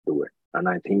to do it. And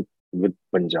I think with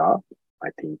Punjab, I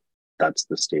think that's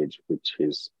the stage which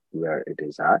is where it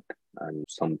is at, and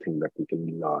something that we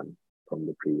can learn from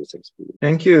the previous experience.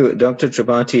 Thank you, Dr.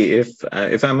 Tripathi.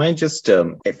 If I might just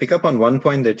pick up on one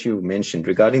point that you mentioned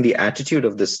regarding the attitude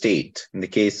of the state in the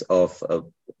case of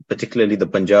particularly the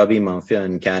Punjabi mafia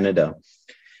in Canada.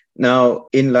 Now,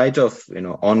 in light of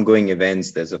ongoing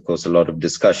events, there's of course a lot of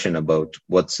discussion about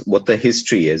what the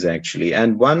history is actually.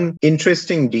 And one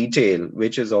interesting detail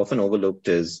which is often overlooked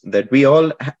is that we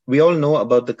all know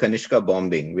about the Kanishka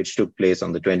bombing, which took place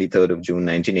on the 23rd of June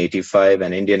 1985.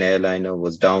 An Indian airliner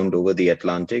was downed over the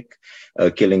Atlantic,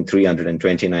 killing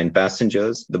 329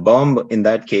 passengers. The bomb in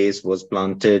that case was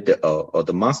planted, or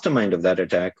the mastermind of that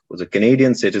attack was a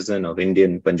Canadian citizen of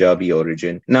Indian Punjabi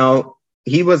origin. Now,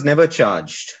 he was never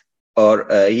charged, or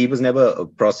he was never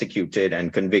prosecuted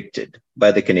and convicted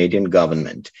by the Canadian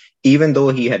government, even though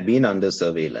he had been under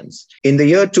surveillance. In the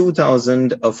year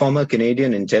 2000, a former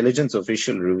Canadian intelligence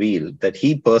official revealed that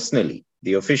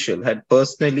the official had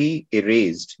personally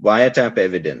erased wiretap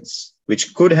evidence,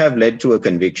 which could have led to a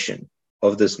conviction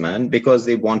of this man because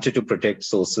they wanted to protect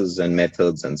sources and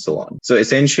methods and so on. So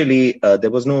essentially,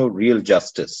 there was no real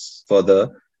justice for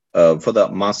the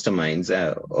masterminds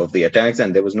of the attacks,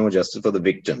 and there was no justice for the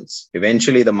victims.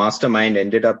 Eventually, the mastermind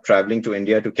ended up traveling to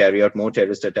India to carry out more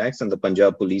terrorist attacks, and the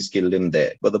Punjab police killed him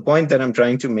there. But the point that I'm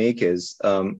trying to make is,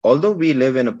 although we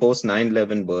live in a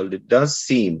post-9/11 world, it does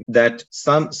seem that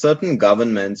some certain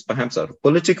governments, perhaps out of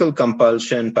political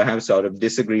compulsion, perhaps out of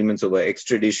disagreements over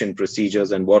extradition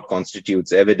procedures and what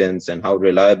constitutes evidence and how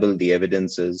reliable the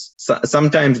evidence is,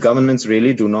 sometimes governments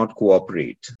really do not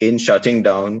cooperate in shutting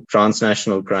down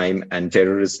transnational crime and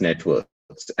terrorist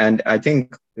networks. And I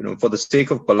think, for the sake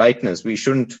of politeness, we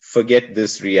shouldn't forget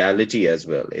this reality as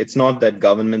well. It's not that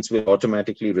governments will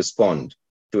automatically respond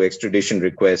to extradition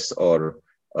requests or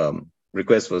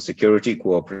requests for security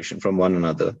cooperation from one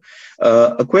another.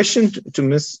 A question to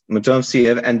Ms.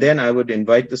 Mutavsiev, and then I would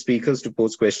invite the speakers to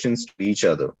pose questions to each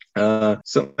other.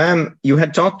 So, ma'am, you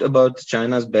had talked about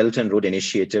China's Belt and Road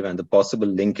Initiative and the possible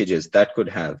linkages that could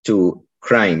have to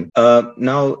crime.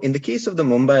 Now, in the case of the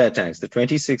Mumbai attacks, the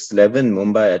 26/11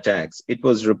 Mumbai attacks, it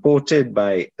was reported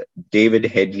by David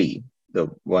Headley,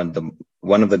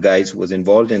 one of the guys who was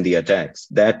involved in the attacks,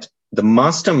 that the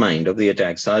mastermind of the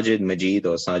attack, Sajid Majid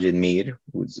or Sajid Mir,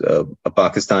 who's a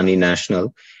Pakistani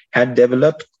national, had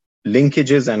developed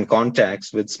linkages and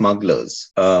contacts with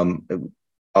smugglers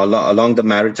along the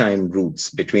maritime routes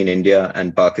between India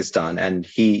and Pakistan. And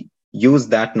he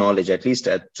used that knowledge, at least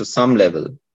to some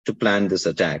level, to plan this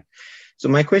attack. So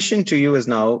my question to you is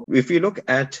now, if you look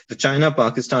at the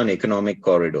China-Pakistan economic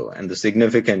corridor and the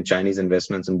significant Chinese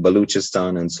investments in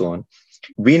Baluchistan and so on,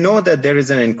 we know that there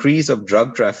is an increase of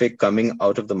drug traffic coming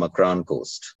out of the Makran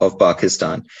coast of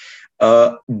Pakistan.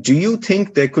 Do you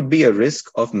think there could be a risk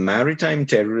of maritime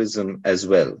terrorism as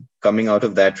well coming out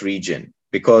of that region?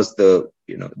 Because the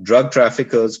drug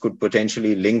traffickers could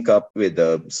potentially link up with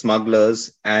the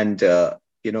smugglers and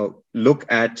look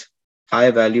at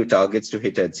high-value targets to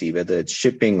hit at sea, whether it's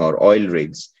shipping or oil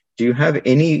rigs. Do you have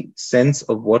any sense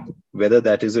of whether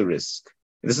that is a risk?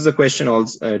 This is a question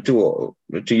also to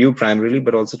you primarily,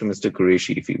 but also to Mr.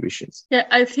 Qureshi, if he wishes. Yeah,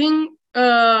 I think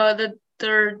that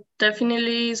there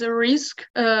definitely is a risk.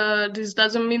 This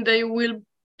doesn't mean that it will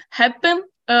happen.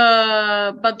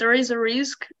 but there is a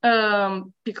risk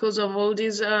because of all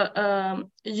these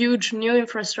huge new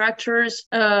infrastructures.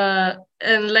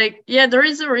 And there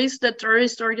is a risk that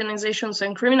terrorist organizations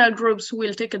and criminal groups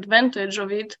will take advantage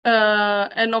of it.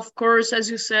 And of course, as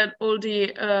you said, all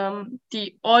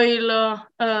the oil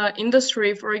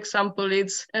industry, for example,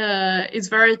 it's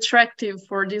very attractive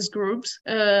for these groups.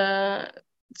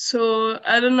 So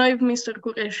I don't know if Mr.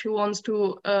 Qureshi wants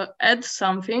to add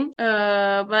something,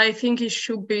 but I think it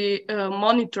should be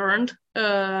monitored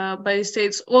by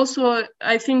states. Also,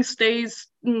 I think states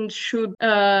should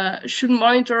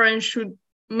monitor and should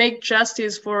make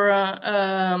justice for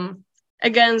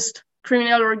against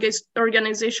criminal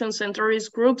organizations and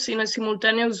terrorist groups in a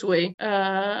simultaneous way.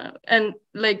 And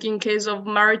in case of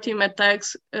maritime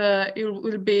attacks, it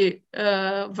will be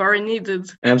very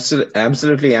needed.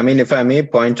 Absolutely. I mean, if I may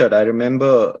point out, I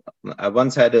remember I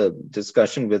once had a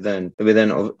discussion with an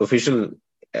official,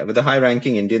 with a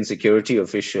high-ranking Indian security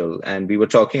official, and we were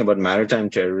talking about maritime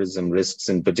terrorism risks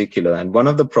in particular. And one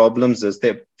of the problems is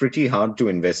they're pretty hard to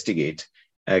investigate,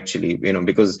 actually,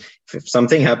 because if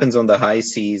something happens on the high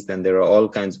seas, then there are all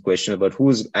kinds of questions about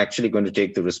who's actually going to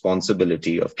take the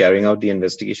responsibility of carrying out the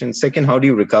investigation. Second, how do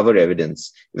you recover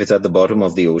evidence if it's at the bottom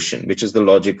of the ocean, which is the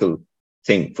logical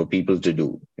thing for people to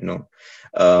do,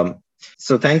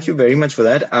 So thank you very much for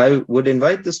that. I would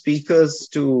invite the speakers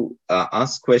to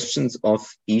ask questions of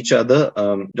each other.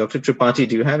 Dr. Tripathi,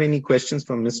 do you have any questions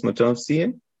from Ms.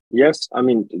 Mutavsiye? Yes, I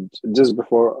mean, just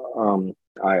before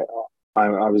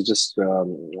I was just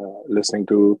listening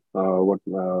to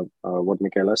what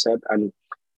Michaela said, and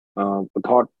a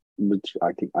thought which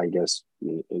I guess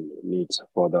needs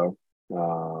further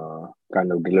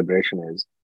kind of deliberation is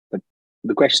that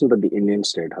the question that the Indian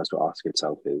state has to ask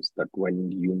itself is that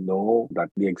when you know that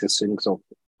the existence of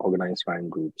organized crime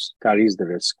groups carries the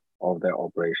risk of their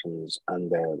operations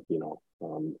and their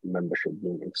membership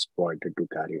being exploited to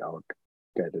carry out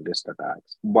terrorist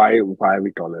attacks, why are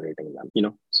we tolerating them?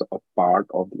 So a part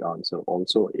of the answer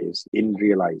also is in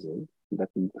realizing that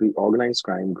the organized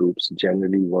crime groups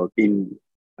generally work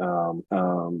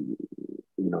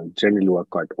generally work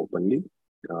quite openly.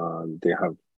 They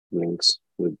have links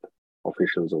with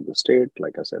officials of the state.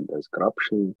 Like I said, there's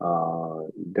corruption.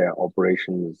 Their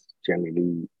operations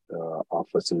generally are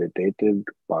facilitated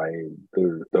by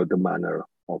the manner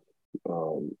of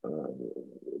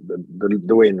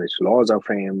the way in which laws are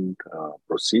framed,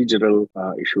 procedural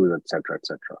issues, etc.,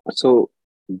 etc. So,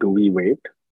 do we wait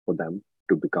for them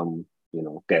to become,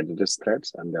 terrorist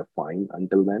threats, and they're fine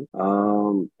until then?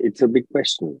 It's a big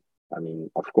question. I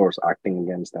mean, of course, acting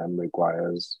against them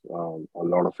requires a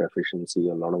lot of efficiency,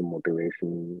 a lot of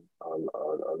motivation, a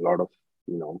lot of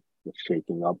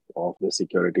shaking up of the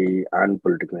security and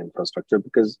political infrastructure,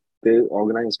 because the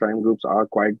organized crime groups are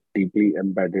quite deeply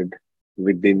embedded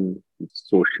within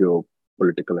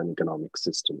socio-political and economic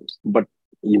systems. But,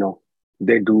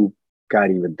 they do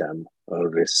carry with them a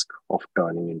risk of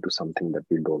turning into something that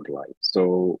we don't like.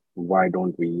 So why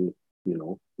don't we,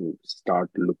 start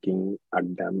looking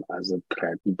at them as a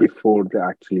threat before they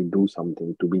actually do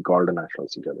something to be called a national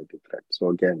security threat? So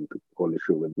again, the whole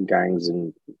issue with gangs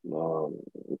in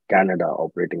Canada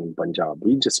operating in Punjab,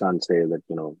 we just can't say that,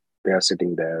 they are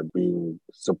sitting there being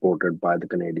supported by the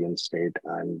Canadian state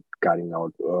and carrying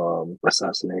out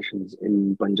assassinations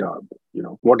in Punjab.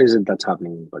 What is it that's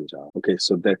happening in Punjab? Okay,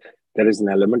 so there is an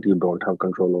element you don't have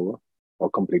control over or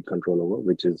complete control over,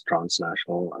 which is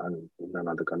transnational and in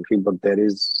another country. But there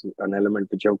is an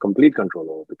element which you have complete control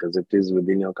over because it is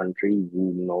within your country.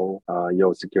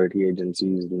 Your security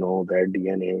agencies know their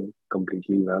DNA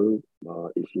completely well.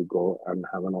 If you go and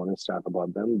have an honest chat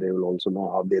about them, they will also know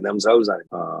how they themselves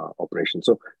are operation.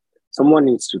 So someone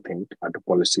needs to think at a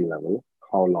policy level,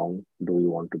 how long do we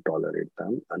want to tolerate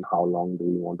them and how long do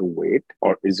we want to wait?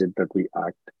 Or is it that we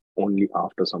act only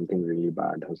after something really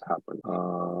bad has happened?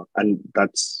 And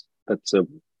that's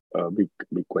a big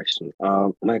question.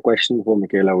 My question for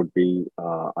Michaela would be,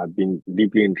 I've been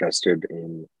deeply interested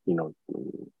in,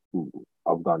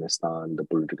 Afghanistan, the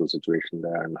political situation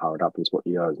there and how it happens for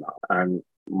years now. And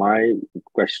my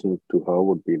question to her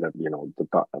would be that,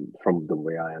 from the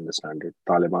way I understand it,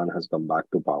 Taliban has come back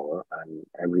to power and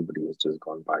everybody has just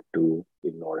gone back to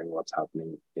ignoring what's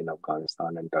happening in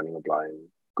Afghanistan and turning a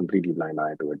completely blind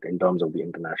eye to it in terms of the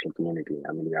international community.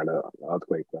 I mean, we had an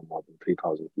earthquake where more than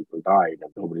 3,000 people died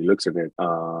and nobody looks at it.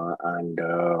 And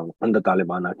the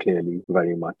Taliban are clearly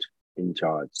very much in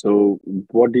charge. So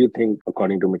what do you think,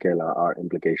 according to Michaela, are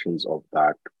implications of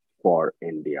that for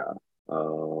India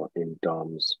in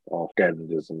terms of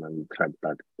terrorism and the threat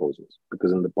that it poses?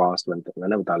 Because in the past,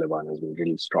 whenever Taliban has been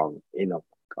really strong in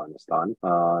Afghanistan,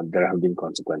 there have been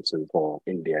consequences for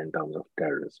India in terms of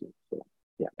terrorism. So,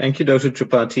 yeah. Thank you, Dr.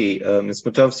 Tripathi. Ms.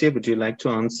 Mutawsia, would you like to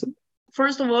answer?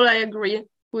 First of all, I agree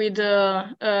with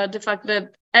the fact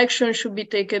that action should be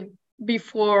taken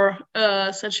before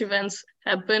such events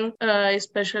happen,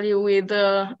 especially with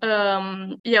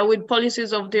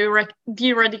policies of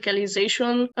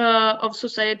de-radicalization of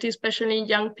society, especially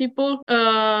young people,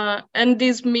 and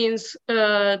this means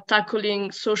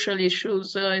tackling social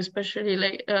issues,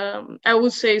 especially I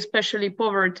would say especially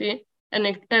poverty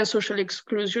and social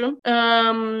exclusion.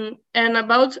 And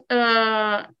about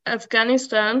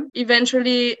Afghanistan,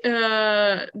 eventually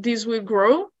this will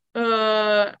grow.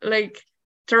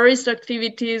 Terrorist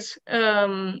activities,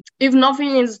 if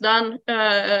nothing is done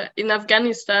in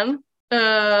Afghanistan,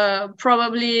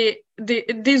 probably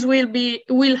this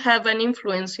will have an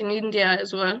influence in India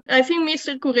as well. I think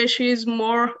Mr. Qureshi is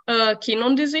more keen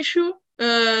on this issue.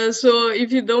 So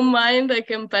if you don't mind, I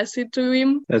can pass it to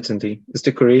him. Certainly.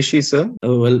 Mr. Qureshi, sir?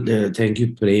 Thank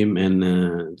you, Prem. And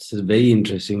it's a very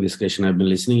interesting discussion. I've been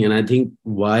listening. And I think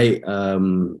why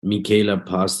Michaela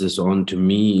passed this on to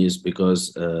me is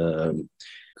because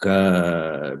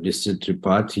Mr.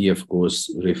 Tripathi, of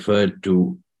course, referred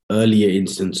to earlier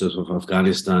instances of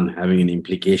Afghanistan having an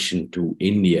implication to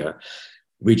India,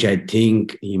 which I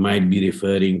think he might be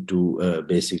referring to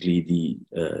basically the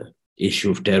issue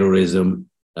of terrorism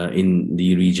in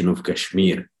the region of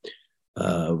Kashmir,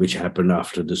 which happened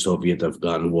after the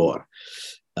Soviet-Afghan war.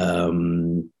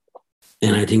 And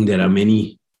I think there are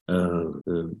many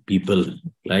people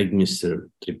like Mr.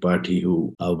 Tripathi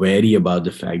who are wary about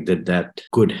the fact that that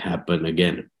could happen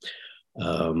again.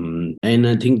 And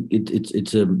I think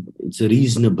it's a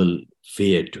reasonable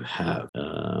fear to have.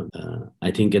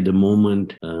 I think at the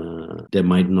moment there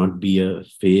might not be a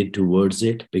fear towards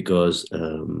it because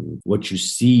what you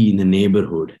see in the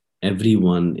neighborhood,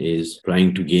 everyone is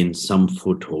trying to gain some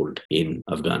foothold in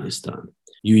Afghanistan.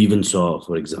 You even saw,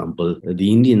 for example,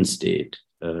 the Indian state,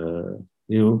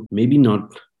 maybe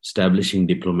not establishing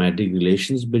diplomatic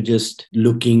relations, but just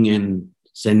looking and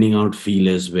sending out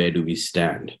feelers, where do we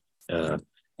stand?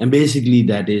 And basically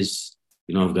that is,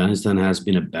 Afghanistan has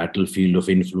been a battlefield of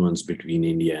influence between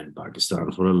India and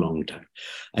Pakistan for a long time.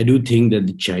 I do think that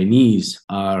the Chinese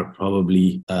are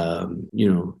probably,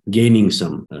 gaining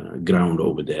some ground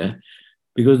over there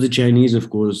because the Chinese, of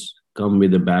course, come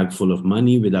with a bag full of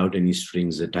money without any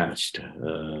strings attached.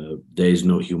 There is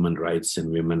no human rights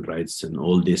and women's rights, and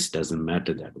all this doesn't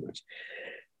matter that much.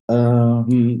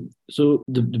 So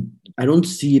I don't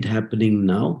see it happening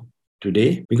now,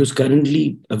 today, because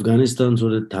currently Afghanistan's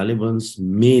or the Taliban's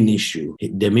main issue,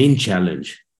 their main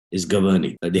challenge is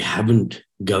governing. They haven't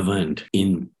governed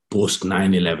in post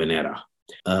 9/11 era.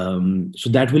 So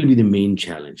that will be the main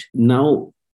challenge.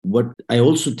 Now, what I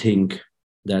also think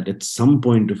that at some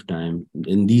point of time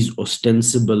in these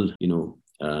ostensible,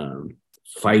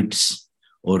 fights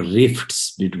or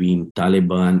rifts between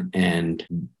Taliban and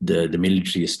the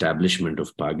military establishment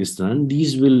of Pakistan,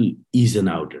 these will ease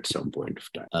out at some point of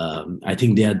time. I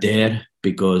think they are there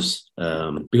because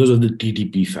of the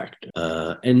TTP factor.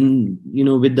 And,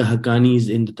 with the Haqqanis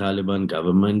in the Taliban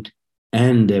government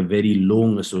and their very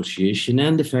long association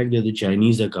and the fact that the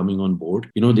Chinese are coming on board,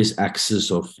 this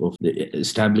axis of the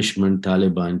establishment,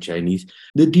 Taliban, Chinese,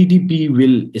 the TTP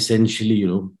will essentially,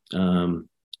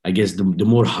 I guess the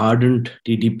more hardened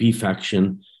TTP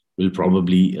faction will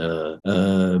probably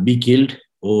be killed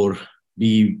or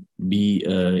be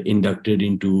inducted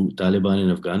into Taliban in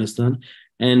Afghanistan.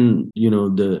 And,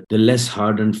 the less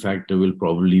hardened factor will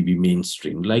probably be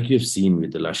mainstream, like you've seen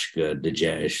with the Lashkar, the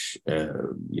Jaish,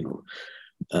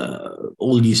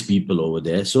 all these people over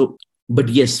there. So, but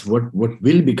yes, what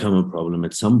will become a problem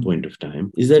at some point of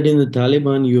time is that in the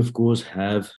Taliban, you, of course,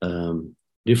 have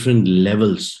different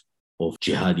levels of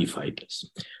jihadi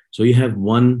fighters. So you have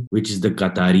one, which is the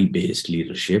Qatari-based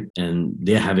leadership, and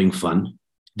they're having fun.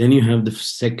 Then you have the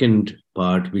second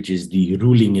part, which is the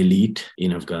ruling elite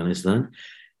in Afghanistan.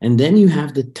 And then you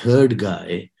have the third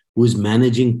guy who is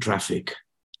managing traffic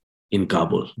in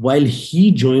Kabul. While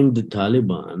he joined the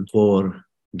Taliban for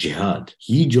jihad,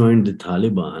 he joined the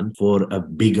Taliban for a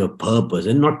bigger purpose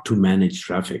and not to manage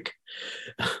traffic.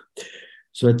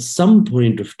 So at some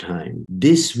point of time,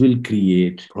 this will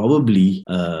create probably,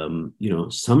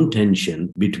 some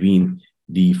tension between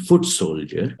the foot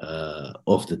soldier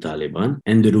of the Taliban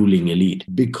and the ruling elite,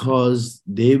 because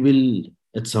they will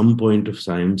at some point of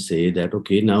time say that,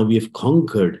 okay, now we have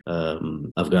conquered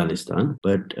Afghanistan,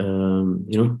 but,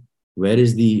 where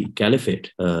is the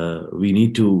caliphate? We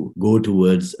need to go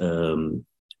towards, Iran,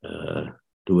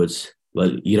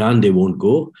 they won't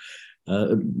go.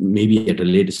 maybe at a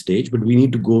later stage, but we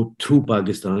need to go through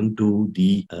Pakistan to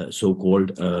the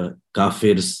so-called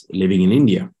Kafirs living in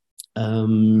India.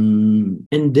 And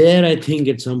there, I think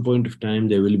at some point of time,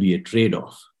 there will be a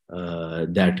trade-off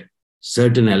that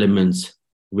certain elements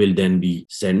will then be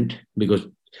sent, because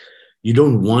you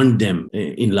don't want them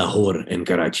in Lahore and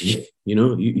Karachi.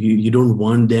 You don't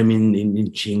want them in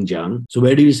Xinjiang. So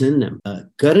where do you send them?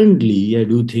 Currently, I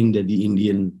do think that the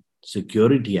Indian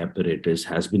security apparatus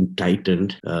has been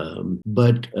tightened,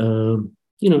 but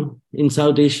in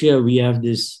South Asia, we have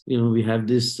this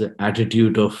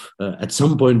attitude of at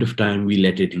some point of time we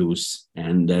let it loose,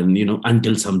 and then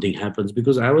until something happens.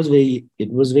 Because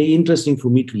it was very interesting for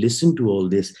me to listen to all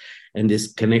this and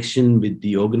this connection with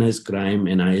the organized crime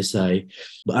and ISI.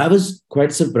 But I was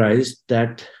quite surprised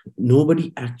that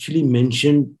nobody actually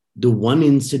mentioned the one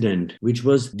incident, which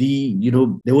was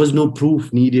there was no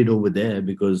proof needed over there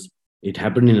because it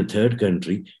happened in a third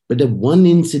country. But the one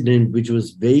incident which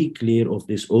was very clear of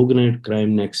this organized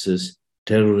crime nexus,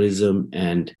 terrorism,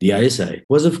 and the ISI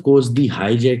was, of course, the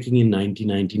hijacking in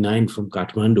 1999 from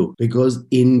Kathmandu. Because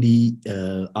in the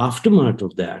aftermath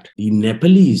of that, the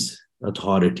Nepalese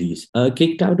authorities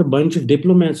kicked out a bunch of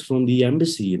diplomats from the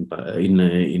embassy in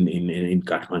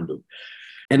Kathmandu.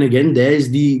 And again, there is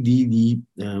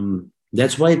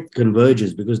that's why it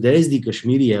converges, because there is the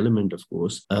Kashmiri element, of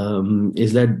course,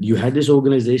 is that you had this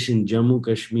organization, Jammu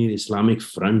Kashmir Islamic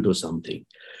Front or something.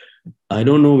 I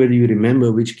don't know whether you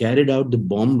remember, which carried out the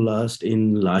bomb blast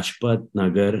in Lajpat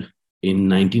Nagar in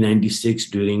 1996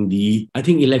 during I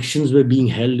think elections were being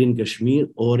held in Kashmir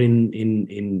or in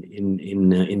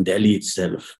Delhi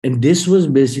itself. And this was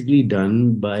basically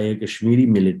done by a Kashmiri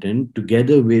militant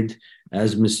together with,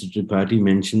 as Mr. Tripathi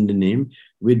mentioned the name,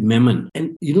 with Memon.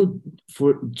 And,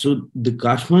 so the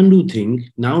Kathmandu thing,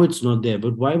 now it's not there.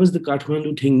 But why was the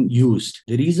Kathmandu thing used?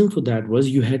 The reason for that was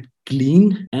you had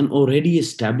clean and already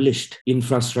established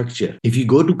infrastructure. If you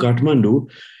go to Kathmandu,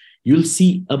 you'll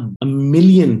see a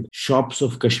million shops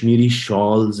of Kashmiri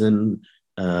shawls and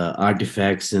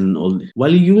artifacts and all.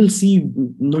 While you will see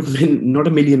not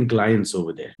a million clients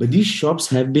over there. But these shops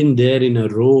have been there in a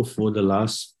row for the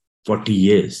last 40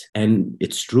 years. And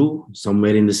it's true,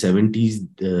 somewhere in the 70s,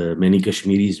 many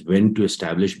Kashmiris went to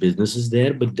establish businesses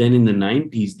there. But then in the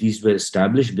 90s, these were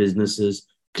established businesses,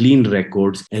 clean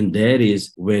records. And there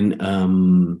is when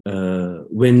the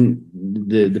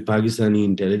Pakistani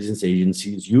intelligence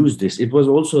agencies used this, it was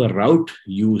also a route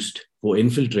used for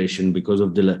infiltration because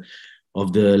of the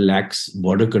lax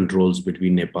border controls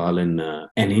between Nepal and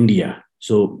India.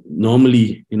 So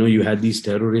normally, you had these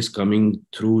terrorists coming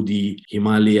through the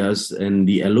Himalayas and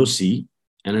the LOC.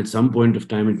 And at some point of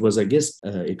time, it was, I guess,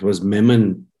 it was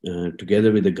Memon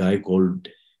together with a guy called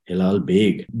Hilal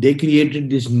Beg. They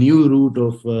created this new route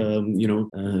of,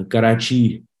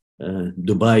 Karachi,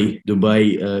 Dubai,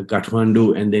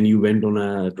 Kathmandu, and then you went on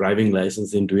a driving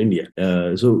license into India.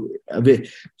 So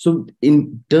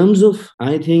in terms of,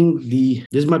 I think this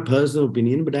is my personal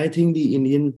opinion, but I think the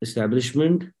Indian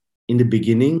establishment in the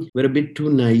beginning were a bit too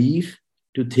naive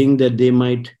to think that they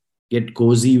might get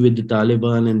cozy with the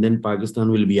Taliban and then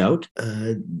Pakistan will be out.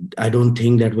 I don't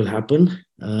think that will happen.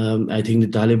 I think the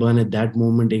Taliban at that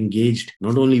moment engaged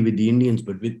not only with the Indians,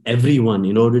 but with everyone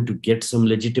in order to get some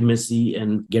legitimacy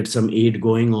and get some aid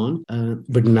going on.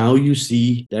 But now you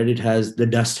see that the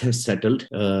dust has settled.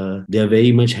 They are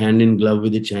very much hand in glove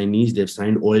with the Chinese. They've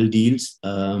signed oil deals.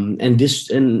 And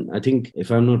I think,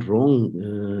 if I'm not wrong,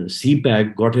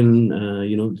 CPAC got in,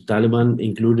 the Taliban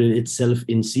included itself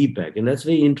in CPAC. And that's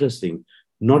very interesting.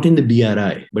 Not in the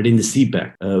BRI, but in the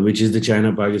CPAC, which is the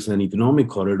China-Pakistan Economic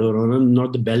Corridor, or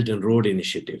not the Belt and Road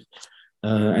Initiative.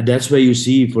 And that's where you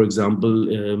see, for example,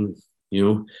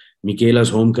 Michela's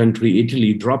home country,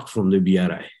 Italy, dropped from the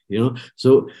BRI.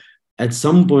 So at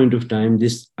some point of time,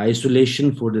 this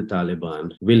isolation for the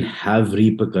Taliban will have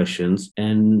repercussions.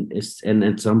 And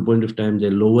at some point of time, the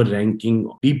lower ranking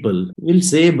people will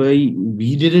say,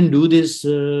 we didn't do this,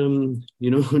 to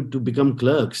become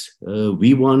clerks.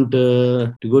 We want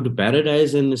to go to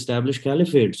paradise and establish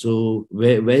caliphate. So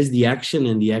where's the action?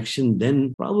 And the action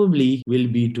then probably will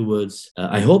be towards,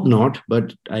 I hope not,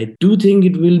 but I do think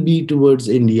it will be towards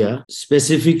India,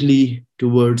 specifically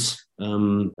towards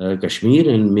Kashmir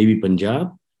and maybe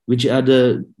Punjab, which are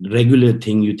the regular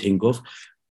thing you think of.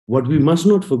 What we must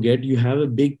not forget, you have a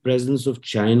big presence of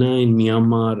China in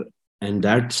Myanmar and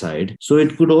that side. So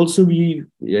it could also be,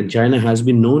 China has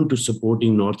been known to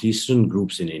supporting northeastern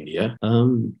groups in India.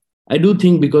 I do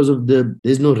think because of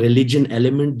there's no religion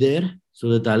element there. So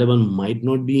the Taliban might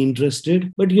not be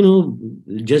interested, but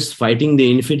just fighting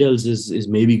the infidels is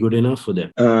maybe good enough for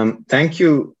them. Thank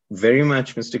you very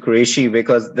much, Mr. Qureshi,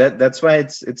 because that's why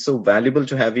it's so valuable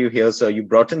to have you here. So you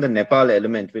brought in the Nepal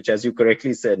element, which, as you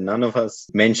correctly said, none of us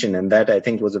mentioned, and that I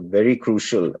think was a very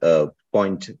crucial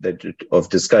point of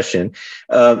discussion.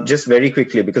 Just very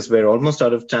quickly, because we're almost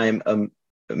out of time.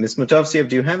 Ms. Mutavsiev,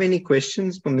 do you have any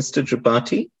questions for Mr.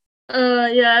 Tripathi? I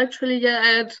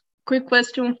had quick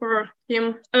question for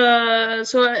him.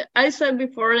 So I said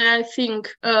before that I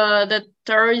think that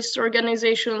terrorist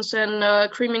organizations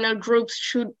and criminal groups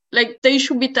should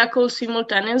be tackled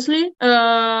simultaneously.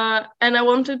 And I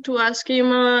wanted to ask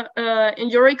him, in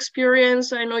your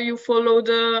experience, I know you followed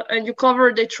and you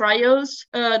covered the trials.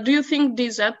 Do you think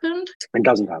this happened? It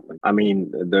doesn't happen. I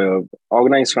mean, the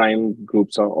organized crime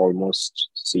groups are almost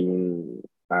seen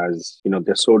as,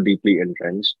 they're so deeply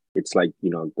entrenched. It's like,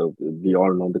 we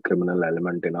all know the criminal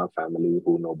element in our family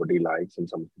who nobody likes, and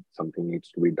something needs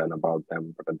to be done about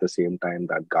them. But at the same time,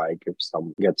 that guy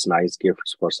gets nice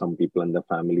gifts for some people in the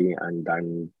family, and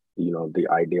then the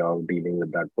idea of dealing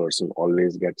with that person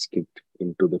always gets kicked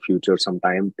into the future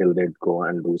sometime till they go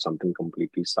and do something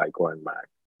completely psycho and mad.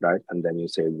 Right. And then you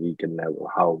say,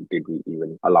 how did we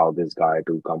even allow this guy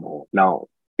to come home? Now,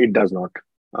 it does not.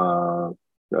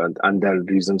 And the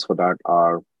reasons for that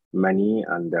are many,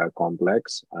 and they are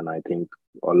complex. And I think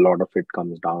a lot of it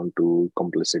comes down to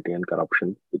complicity and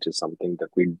corruption, which is something that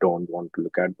we don't want to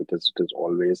look at, because it is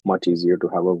always much easier to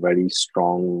have a very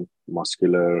strong,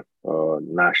 muscular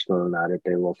national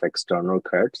narrative of external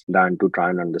threats than to try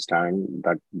and understand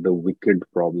that the wicked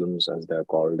problems, as they're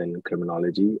called in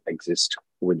criminology, exist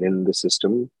within the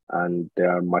system, and they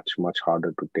are much, much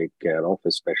harder to take care of,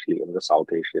 especially in the South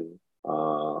Asian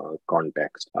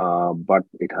context. But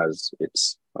it has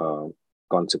its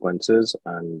consequences,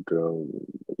 and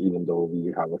even though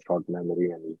we have a short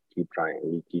memory and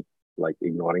we keep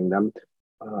ignoring them,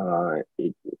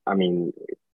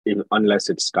 unless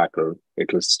it's tackled,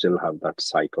 it will still have that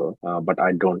cycle. But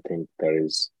I don't think there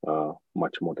is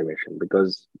much motivation,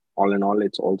 because all in all,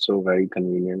 it's also very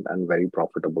convenient and very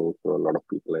profitable for a lot of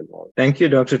people involved. Thank you,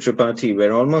 Dr. Tripathi.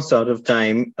 We're almost out of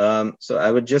time. So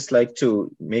I would just like to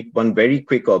make one very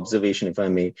quick observation, if I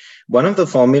may. One of the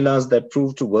formulas that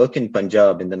proved to work in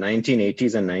Punjab in the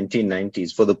 1980s and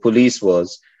 1990s for the police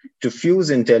was to fuse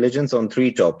intelligence on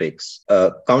three topics: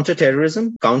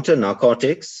 counter-terrorism,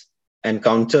 counter-narcotics, and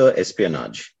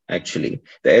counter-espionage. Actually,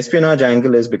 the espionage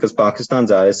angle is because Pakistan's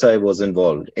ISI was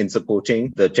involved in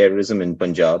supporting the terrorism in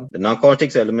Punjab. The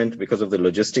narcotics element because of the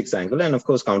logistics angle, and of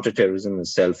course, counterterrorism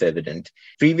is self-evident.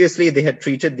 Previously, they had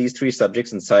treated these three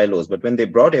subjects in silos, but when they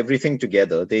brought everything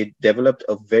together, they developed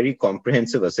a very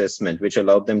comprehensive assessment, which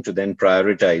allowed them to then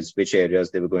prioritize which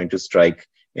areas they were going to strike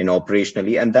in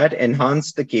operationally, and that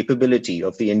enhanced the capability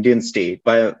of the Indian state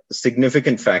by a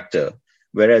significant factor.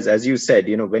 Whereas, as you said,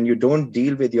 when you don't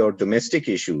deal with your domestic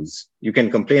issues, you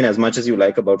can complain as much as you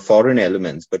like about foreign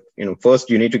elements. But, first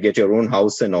you need to get your own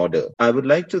house in order. I would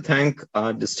like to thank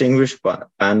our distinguished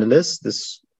panelists.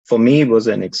 This, for me, was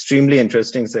an extremely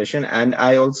interesting session. And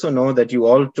I also know that you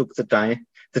all took the time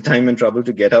and trouble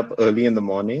to get up early in the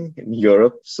morning in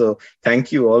Europe. So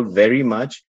thank you all very much.